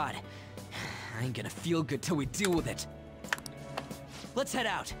kind of god. I ain't gonna feel good till we deal with it. Let's head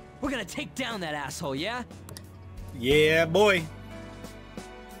out. We're gonna take down that asshole, yeah? Yeah, boy.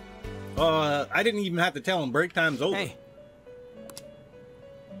 I didn't even have to tell him break time's over. Hey.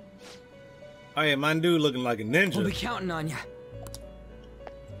 Oh yeah, my dude looking like a ninja. We'll be counting on ya.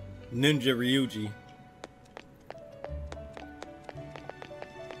 Ninja Ryuji.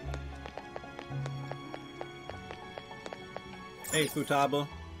 Hey, Futaba.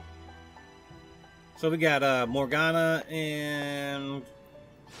 So we got Morgana and...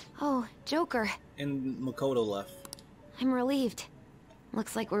 Oh, Joker. And Makoto left. I'm relieved.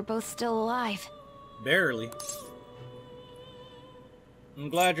 Looks like we're both still alive. Barely. I'm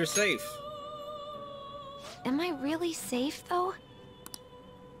glad you're safe. Am I really safe, though?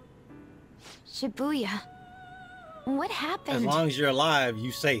 Shibuya. What happened? As long as you're alive,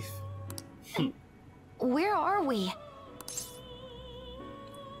 you safe. Where are we?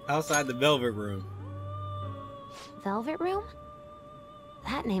 Outside the Velvet Room. Velvet Room?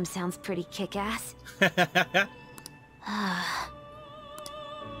 That name sounds pretty kick-ass.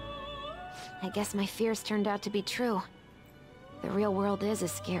 I guess my fears turned out to be true. The real world is a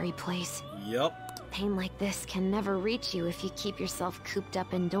scary place. Yup. Pain like this can never reach you if you keep yourself cooped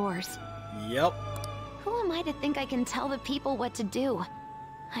up indoors. Yup. Who am I to think I can tell the people what to do?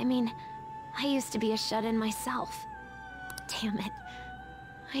 I mean, I used to be a shut-in myself. Damn it.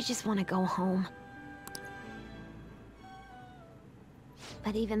 I just want to go home.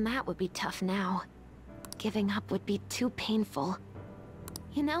 But even that would be tough now. Giving up would be too painful.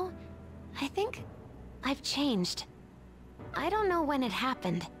 You know, I think I've changed. I don't know when it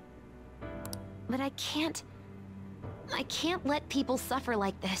happened. But I can't let people suffer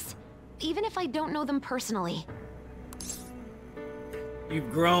like this. Even if I don't know them personally.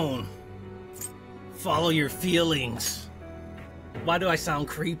 You've grown. Follow your feelings. Why do I sound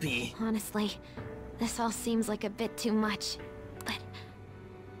creepy? Honestly, this all seems like a bit too much.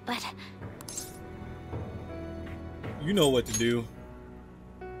 But... You know what to do.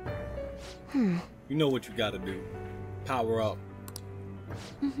 You know what you gotta do. Power up.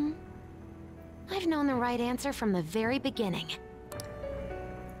 Mm-hmm. I've known the right answer from the very beginning.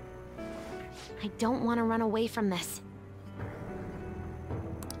 I don't want to run away from this.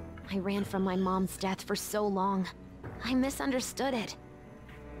 I ran from my mom's death for so long. I misunderstood it.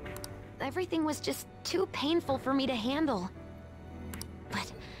 Everything was just too painful for me to handle.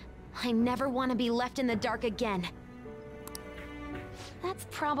 I never want to be left in the dark again. That's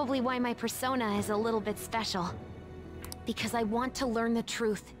probably why my persona is a little bit special. Because I want to learn the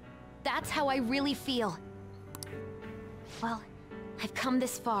truth. That's how I really feel. Well, I've come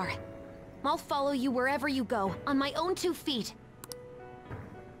this far. I'll follow you wherever you go, on my own 2 feet.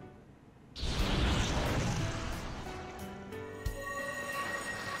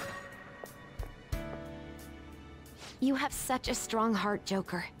 You have such a strong heart,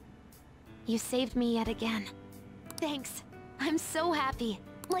 Joker. You saved me yet again. Thanks. I'm so happy.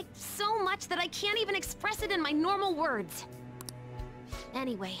 Like, so much that I can't even express it in my normal words.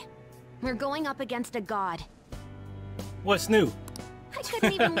 Anyway, we're going up against a god. What's new? I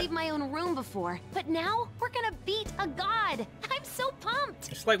couldn't even leave my own room before, but now we're gonna beat a god. I'm so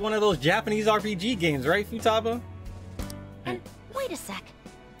pumped. It's like one of those Japanese RPG games, right, Futaba? And wait a sec.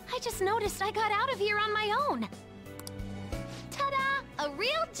 I just noticed I got out of here on my own. Ta-da! A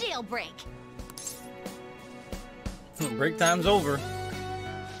real jailbreak. Break time's over.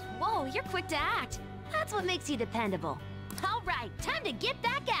 Whoa, you're quick to act. That's what makes you dependable. All right, time to get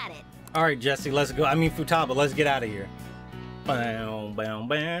back at it. All right, Jesse, let's go. I mean, Futaba, let's get out of here. Bow, bow,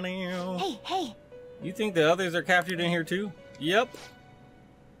 bow, bow. Hey, hey. You think the others are captured in here too? Yep.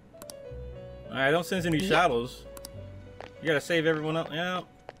 All right, don't sense any shadows. You gotta save everyone up. Yep.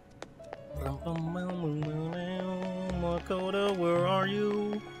 Makoto, where are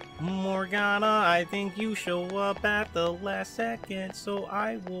you? Morgana, I think you show up at the last second, so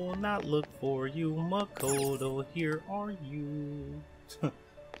I will not look for you. Makoto, here are you.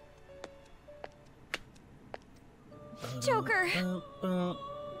 Joker!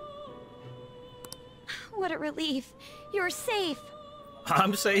 What a relief. You're safe.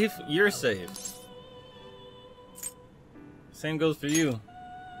 I'm safe, you're safe. Same goes for you.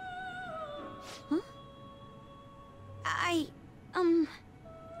 Huh?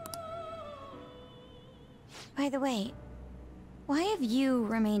 By the way, why have you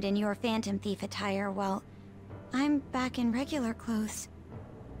remained in your Phantom Thief attire while I'm back in regular clothes?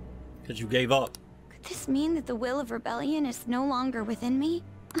 Because you gave up. Could this mean that the will of rebellion is no longer within me?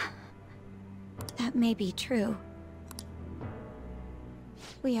 That may be true.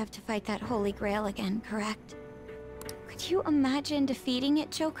 We have to fight that Holy Grail again, correct? Could you imagine defeating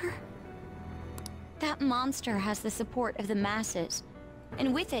it, Joker? That monster has the support of the masses,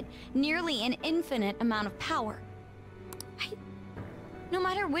 and with it, nearly an infinite amount of power. No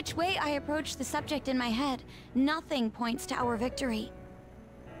matter which way I approach the subject in my head, nothing points to our victory.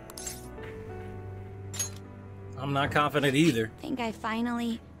 I'm not confident either. I think I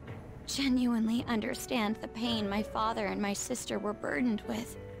finally, genuinely understand the pain my father and my sister were burdened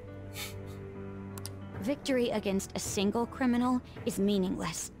with. Victory against a single criminal is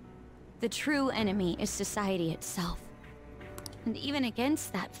meaningless. The true enemy is society itself. And even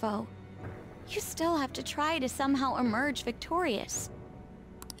against that foe, you still have to try to somehow emerge victorious.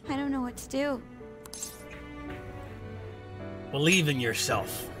 I don't know what to do. Believe in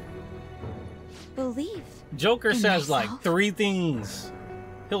yourself. Believe? Joker says myself? like 3 things.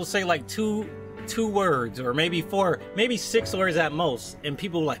 He'll say like two words, or maybe 4, maybe 6 words at most, and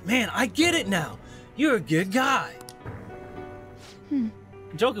people are like, man, I get it now. You're a good guy.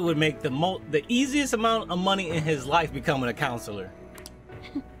 Joker would make the easiest amount of money in his life becoming a counselor.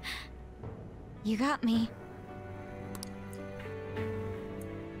 You got me.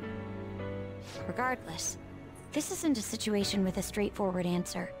 Regardless, this isn't a situation with a straightforward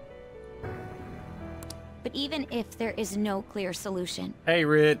answer. But even if there is no clear solution... Hey,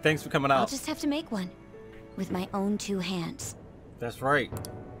 Red, thanks for coming out. I'll just have to make one. With my own 2 hands. That's right.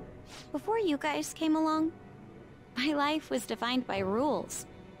 Before you guys came along, my life was defined by rules.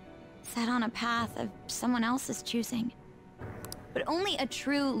 Set on a path of someone else's choosing. But only a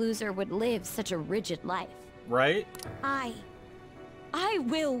true loser would live such a rigid life. Right? I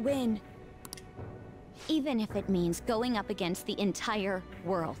will win. Even if it means going up against the entire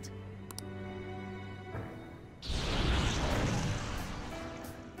world.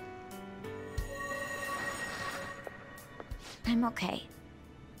 I'm okay.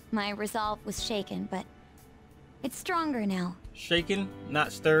 My resolve was shaken, but it's stronger now. Shaken,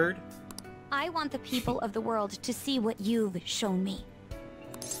 not stirred. I want the people of the world to see what you've shown me.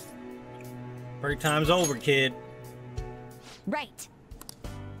 Break time's over, kid. Right.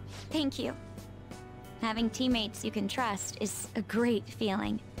 Thank you. Having teammates you can trust is a great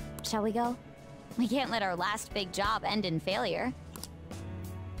feeling. Shall we go? We can't let our last big job end in failure.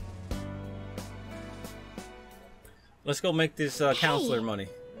 Let's go make this counselor money.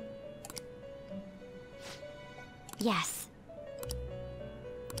 Yes.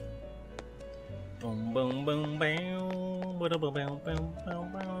 Boom, boom, boom, boom, boom, boom, boom,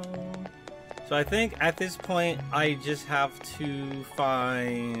 boom, boom. So I think at this point I just have to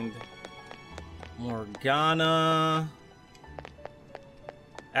find Morgana.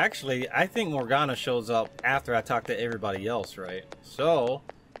 Actually, I think Morgana shows up after I talk to everybody else, right? So,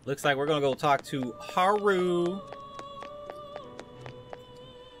 looks like we're gonna go talk to Haru.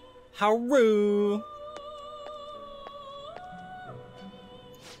 Haru!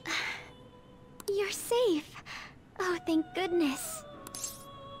 You're safe. Oh, thank goodness.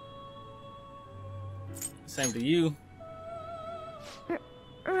 Same to you.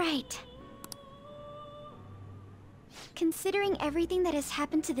 Right. Considering everything that has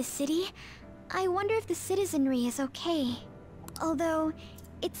happened to the city, I wonder if the citizenry is okay. Although,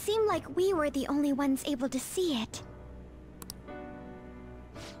 it seemed like we were the only ones able to see it.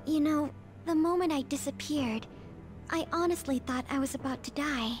 You know, the moment I disappeared, I honestly thought I was about to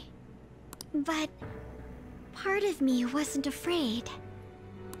die. But part of me wasn't afraid.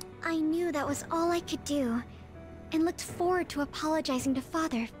 I knew that was all I could do, and looked forward to apologizing to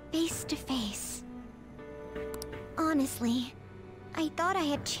Father face to face. Honestly, I thought I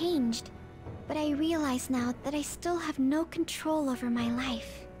had changed, but I realize now that I still have no control over my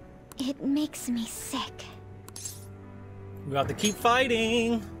life. It makes me sick. We have to keep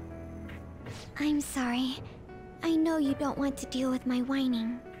fighting! I'm sorry. I know you don't want to deal with my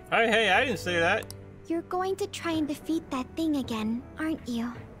whining. Hey, I didn't say that. You're going to try and defeat that thing again, aren't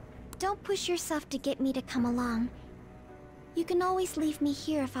you? Don't push yourself to get me to come along. You can always leave me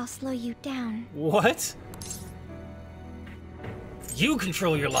here if I'll slow you down. What? You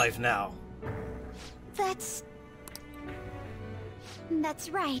control your life now. That's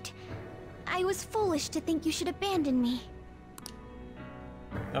right. I was foolish to think you should abandon me.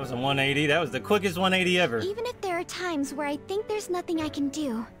 That was a 180. That was the quickest 180 ever. Even if there are times where I think there's nothing I can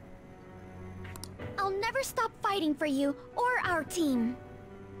do, I'll never stop fighting for you or our team.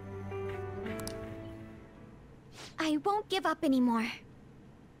 I won't give up anymore.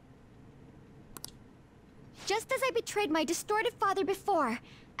 Just as I betrayed my distorted father before,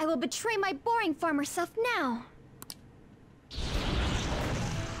 I will betray my boring former self now.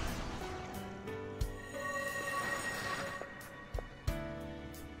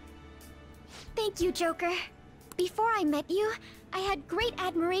 Thank you, Joker. Before I met you, I had great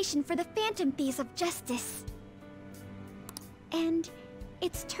admiration for the Phantom Thieves of Justice. And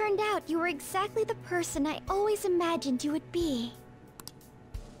it's turned out you were exactly the person I always imagined you would be.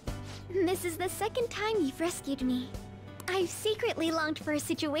 This is the second time you've rescued me. I've secretly longed for a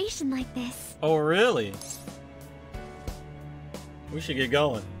situation like this. Oh, really? We should get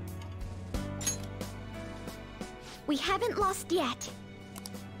going. We haven't lost yet.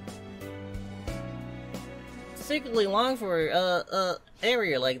 Secretly long for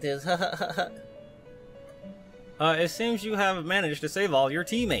area like this. It seems you have managed to save all your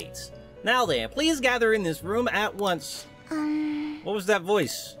teammates. Now then, please gather in this room at once. What was that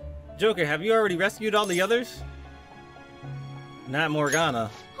voice? Joker, have you already rescued all the others? Not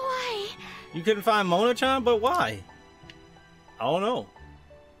Morgana. Why? You couldn't find Mona-chan, but why? I don't know.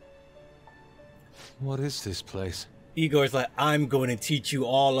 What is this place? Igor's like, I'm going to teach you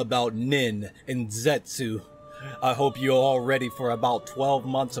all about Nin and Zetsu. I hope you're all ready for about 12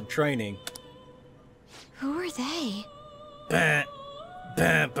 months of training. Who are they? Bah,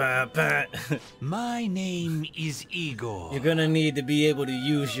 bah, bah, bah. My name is Igor. You're gonna need to be able to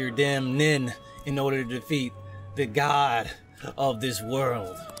use your damn Nin in order to defeat the god of this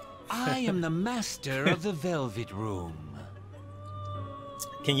world. I am the master of the Velvet Room.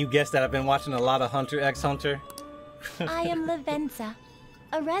 Can you guess that I've been watching a lot of Hunter x Hunter? I am Lavenza,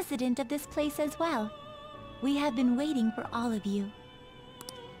 a resident of this place as well. We have been waiting for all of you.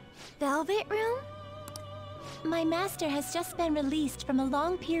 Velvet Room? My master has just been released from a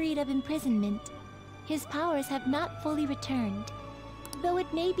long period of imprisonment. His powers have not fully returned. Though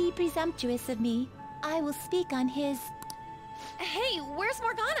it may be presumptuous of me, I will speak on his... Hey, where's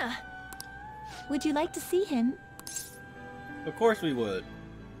Morgana? Would you like to see him? Of course we would.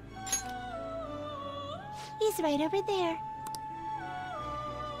 He's right over there.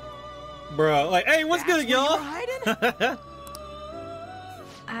 Bro, like, hey, what's good, y'all?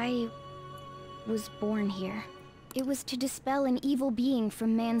 I was born here. It was to dispel an evil being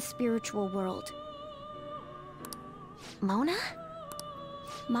from man's spiritual world. Mona?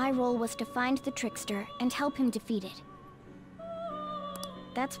 My role was to find the trickster and help him defeat it.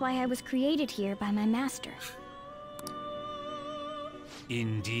 That's why I was created here by my master.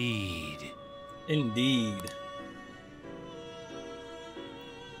 Indeed. Indeed.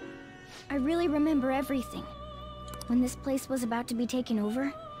 I really remember everything. When this place was about to be taken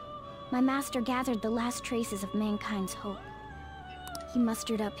over, my master gathered the last traces of mankind's hope. He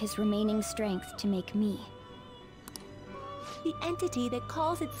mustered up his remaining strength to make me. The entity that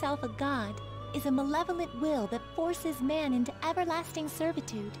calls itself a god is a malevolent will that forces man into everlasting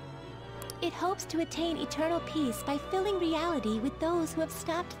servitude. It hopes to attain eternal peace by filling reality with those who have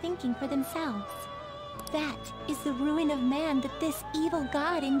stopped thinking for themselves. That is the ruin of man that this evil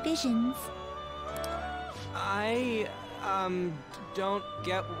god envisions. I, don't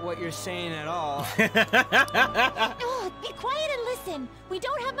get what you're saying at all. Oh, be quiet and listen! We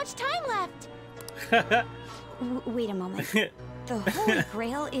don't have much time left! Wait a moment. The Holy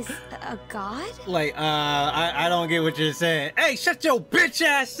Grail is a god? Like, I don't get what you're saying. Hey, shut your bitch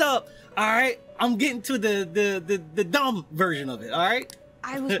ass up! Alright? I'm getting to the dumb version of it, alright?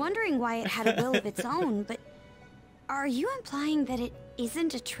 I was wondering why it had a will of its own, but are you implying that it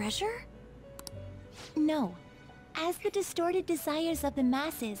isn't a treasure? No. As the distorted desires of the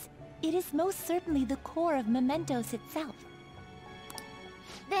masses, it is most certainly the core of Mementos itself.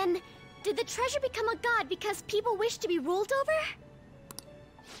 Then, did the treasure become a god because people wish to be ruled over?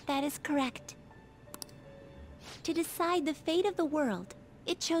 That is correct. To decide the fate of the world,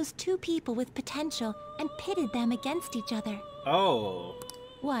 it chose two people with potential and pitted them against each other. Oh.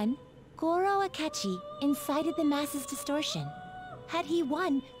 One, Goro Akechi, incited the masses' distortion. Had he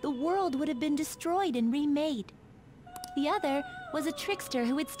won, the world would have been destroyed and remade. The other was a trickster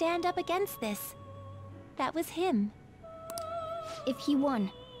who would stand up against this. That was him. If he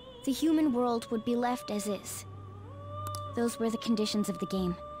won, the human world would be left as is. Those were the conditions of the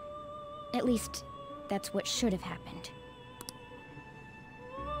game. At least, that's what should have happened.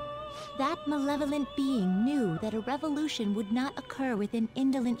 That malevolent being knew that a revolution would not occur within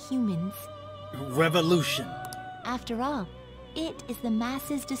indolent humans. Revolution. After all, it is the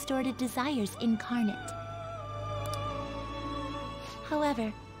masses' distorted desires incarnate.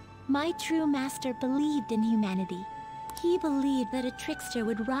 However, my true master believed in humanity. He believed that a trickster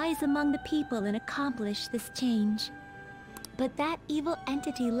would rise among the people and accomplish this change. But that evil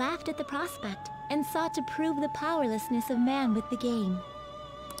entity laughed at the prospect and sought to prove the powerlessness of man with the game.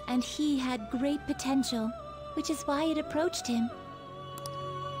 And he had great potential, which is why it approached him.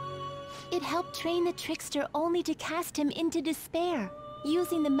 It helped train the trickster only to cast him into despair,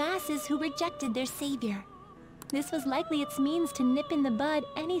 using the masses who rejected their savior. This was likely its means to nip in the bud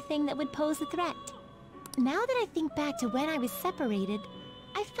anything that would pose a threat. Now that I think back to when I was separated,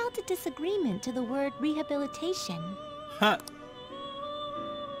 I felt a disagreement to the word rehabilitation. Huh.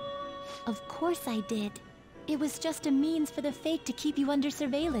 Of course I did. It was just a means for the fake to keep you under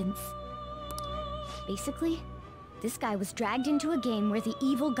surveillance. Basically, this guy was dragged into a game where the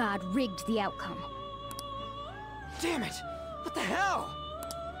evil god rigged the outcome. Damn it! What the hell?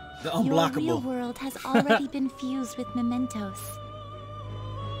 The unblockable. Your real world has already been fused with Mementos.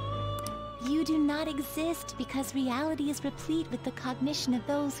 You do not exist because reality is replete with the cognition of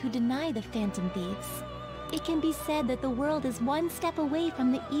those who deny the Phantom Thieves. It can be said that the world is one step away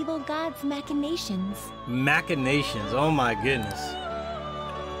from the evil god's machinations. Machinations, oh my goodness.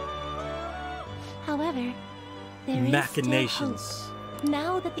 However, there is Machinations. still hope.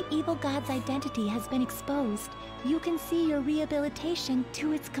 Now that the evil god's identity has been exposed, you can see your rehabilitation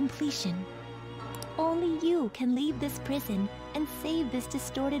to its completion. Only you can leave this prison and save this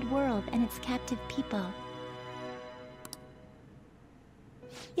distorted world and its captive people.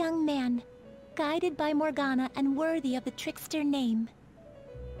 Young man, guided by Morgana and worthy of the trickster name,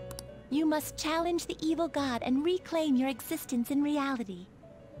 you must challenge the evil god and reclaim your existence in reality.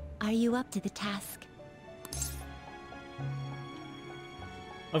 Are you up to the task?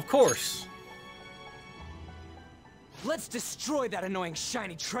 Of course. Let's destroy that annoying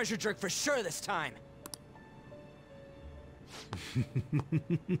shiny treasure jerk for sure this time.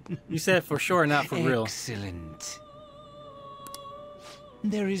 You said for sure, not for real. Excellent.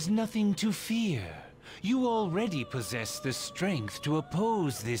 There is nothing to fear. You already possess the strength to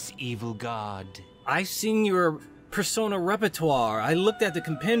oppose this evil god. I've seen your persona repertoire. I looked at the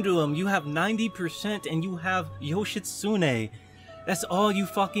compendium. You have 90% and you have Yoshitsune. That's all you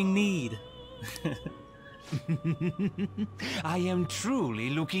fucking need. I am truly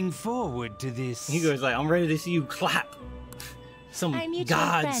looking forward to this. He goes like, I'm ready to see you clap some Our mutual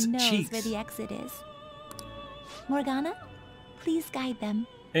god's friend knows cheeks. where the exit is. Morgana, please guide them.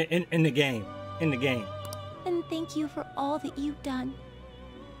 In the game. In the game. And thank you for all that you've done.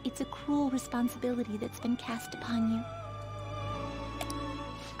 It's a cruel responsibility that's been cast upon you.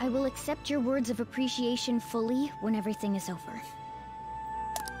 I will accept your words of appreciation fully when everything is over.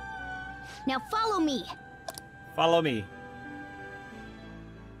 Now follow me! Follow me.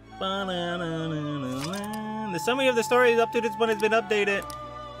 The summary of the story up to this point has been updated.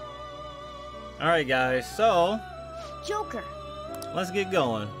 Alright guys, so Joker. let's get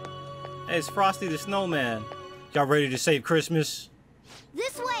going. Hey, it's Frosty the Snowman. Y'all ready to save Christmas?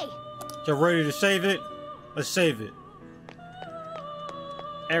 This way. Y'all ready to save it? Let's save it.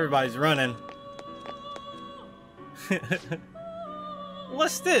 Everybody's running.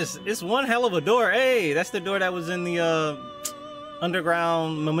 What's this? It's one hell of a door. Hey, that's the door that was in the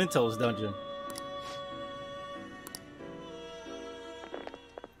underground Mementos dungeon.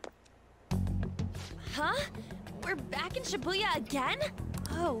 Huh? We're back in Shibuya again?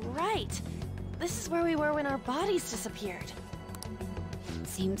 Oh, right. This is where we were when our bodies disappeared.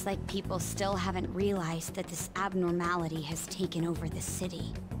 Seems like people still haven't realized that this abnormality has taken over the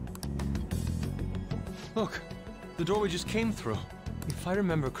city. Look, the door we just came through. If I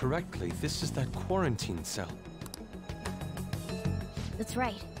remember correctly, this is that quarantine cell. That's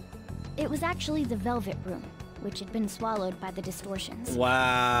right. It was actually the Velvet Room, which had been swallowed by the distortions.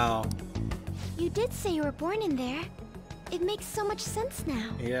 Wow. You did say you were born in there. It makes so much sense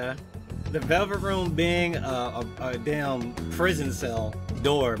now. Yeah. The Velvet Room being a damn prison cell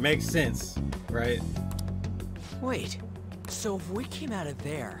door makes sense, right? Wait, so if we came out of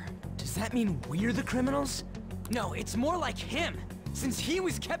there, does that mean we're the criminals? No, it's more like him, since he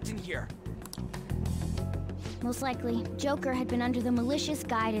was kept in here. Most likely, Joker had been under the malicious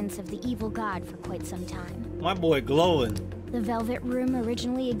guidance of the evil god for quite some time. My boy glowing. The Velvet Room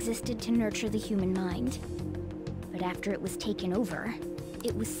originally existed to nurture the human mind. But after it was taken over,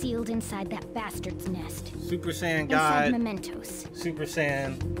 it was sealed inside that bastard's nest. Super Saiyan God. Inside Mementos. Super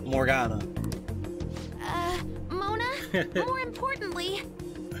Saiyan Morgana. Mona? More importantly...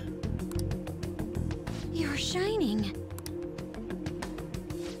 You're shining.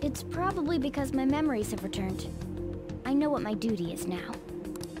 It's probably because my memories have returned. I know what my duty is now.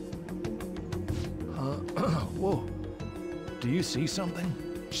 Whoa. Do you see something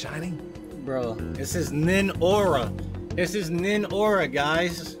shining? Bro, it's his Nin aura. It's his Nin aura,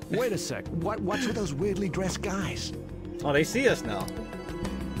 guys. Wait a sec. What's with those weirdly dressed guys? Oh, they see us now.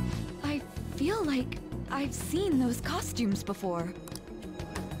 I feel like I've seen those costumes before.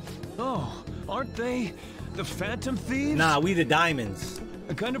 Oh, aren't they the Phantom Thieves? Nah, we the Diamonds.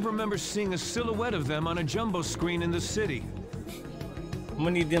 I kind of remember seeing a silhouette of them on a jumbo screen in the city. I'm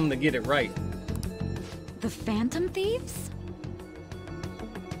gonna need them to get it right. The Phantom Thieves?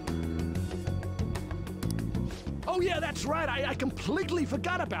 Oh yeah, that's right. I completely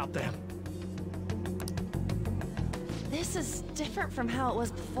forgot about them. This is different from how it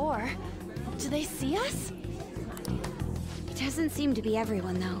was before. Do they see us? It doesn't seem to be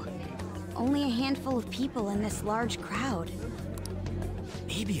everyone, though. Only a handful of people in this large crowd.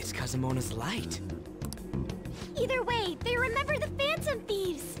 Maybe it's Kazumona's light. Either way, they remember the Phantom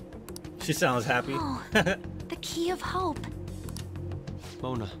Thieves. She sounds happy. Oh, the key of hope.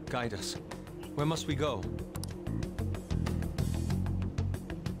 Mona, guide us. Where must we go?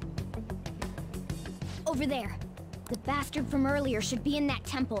 Over there. The bastard from earlier should be in that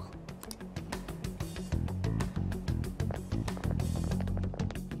temple.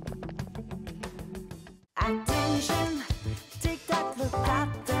 Attention, tick-tock, look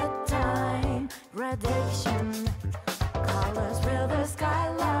at the time. Radiation, colors fill the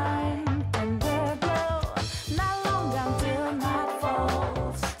skyline. Underglow, not long until night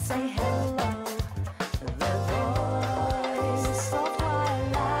falls. Say hello, the voice of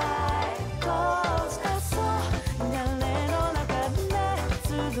twilight calls us all. 流れの中で集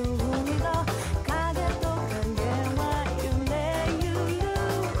う海の影と影は揺れゆる。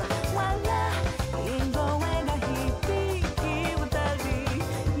笑い声が響き渡り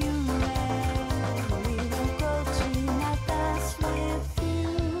夢見心地また with you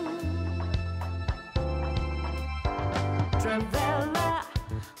Travel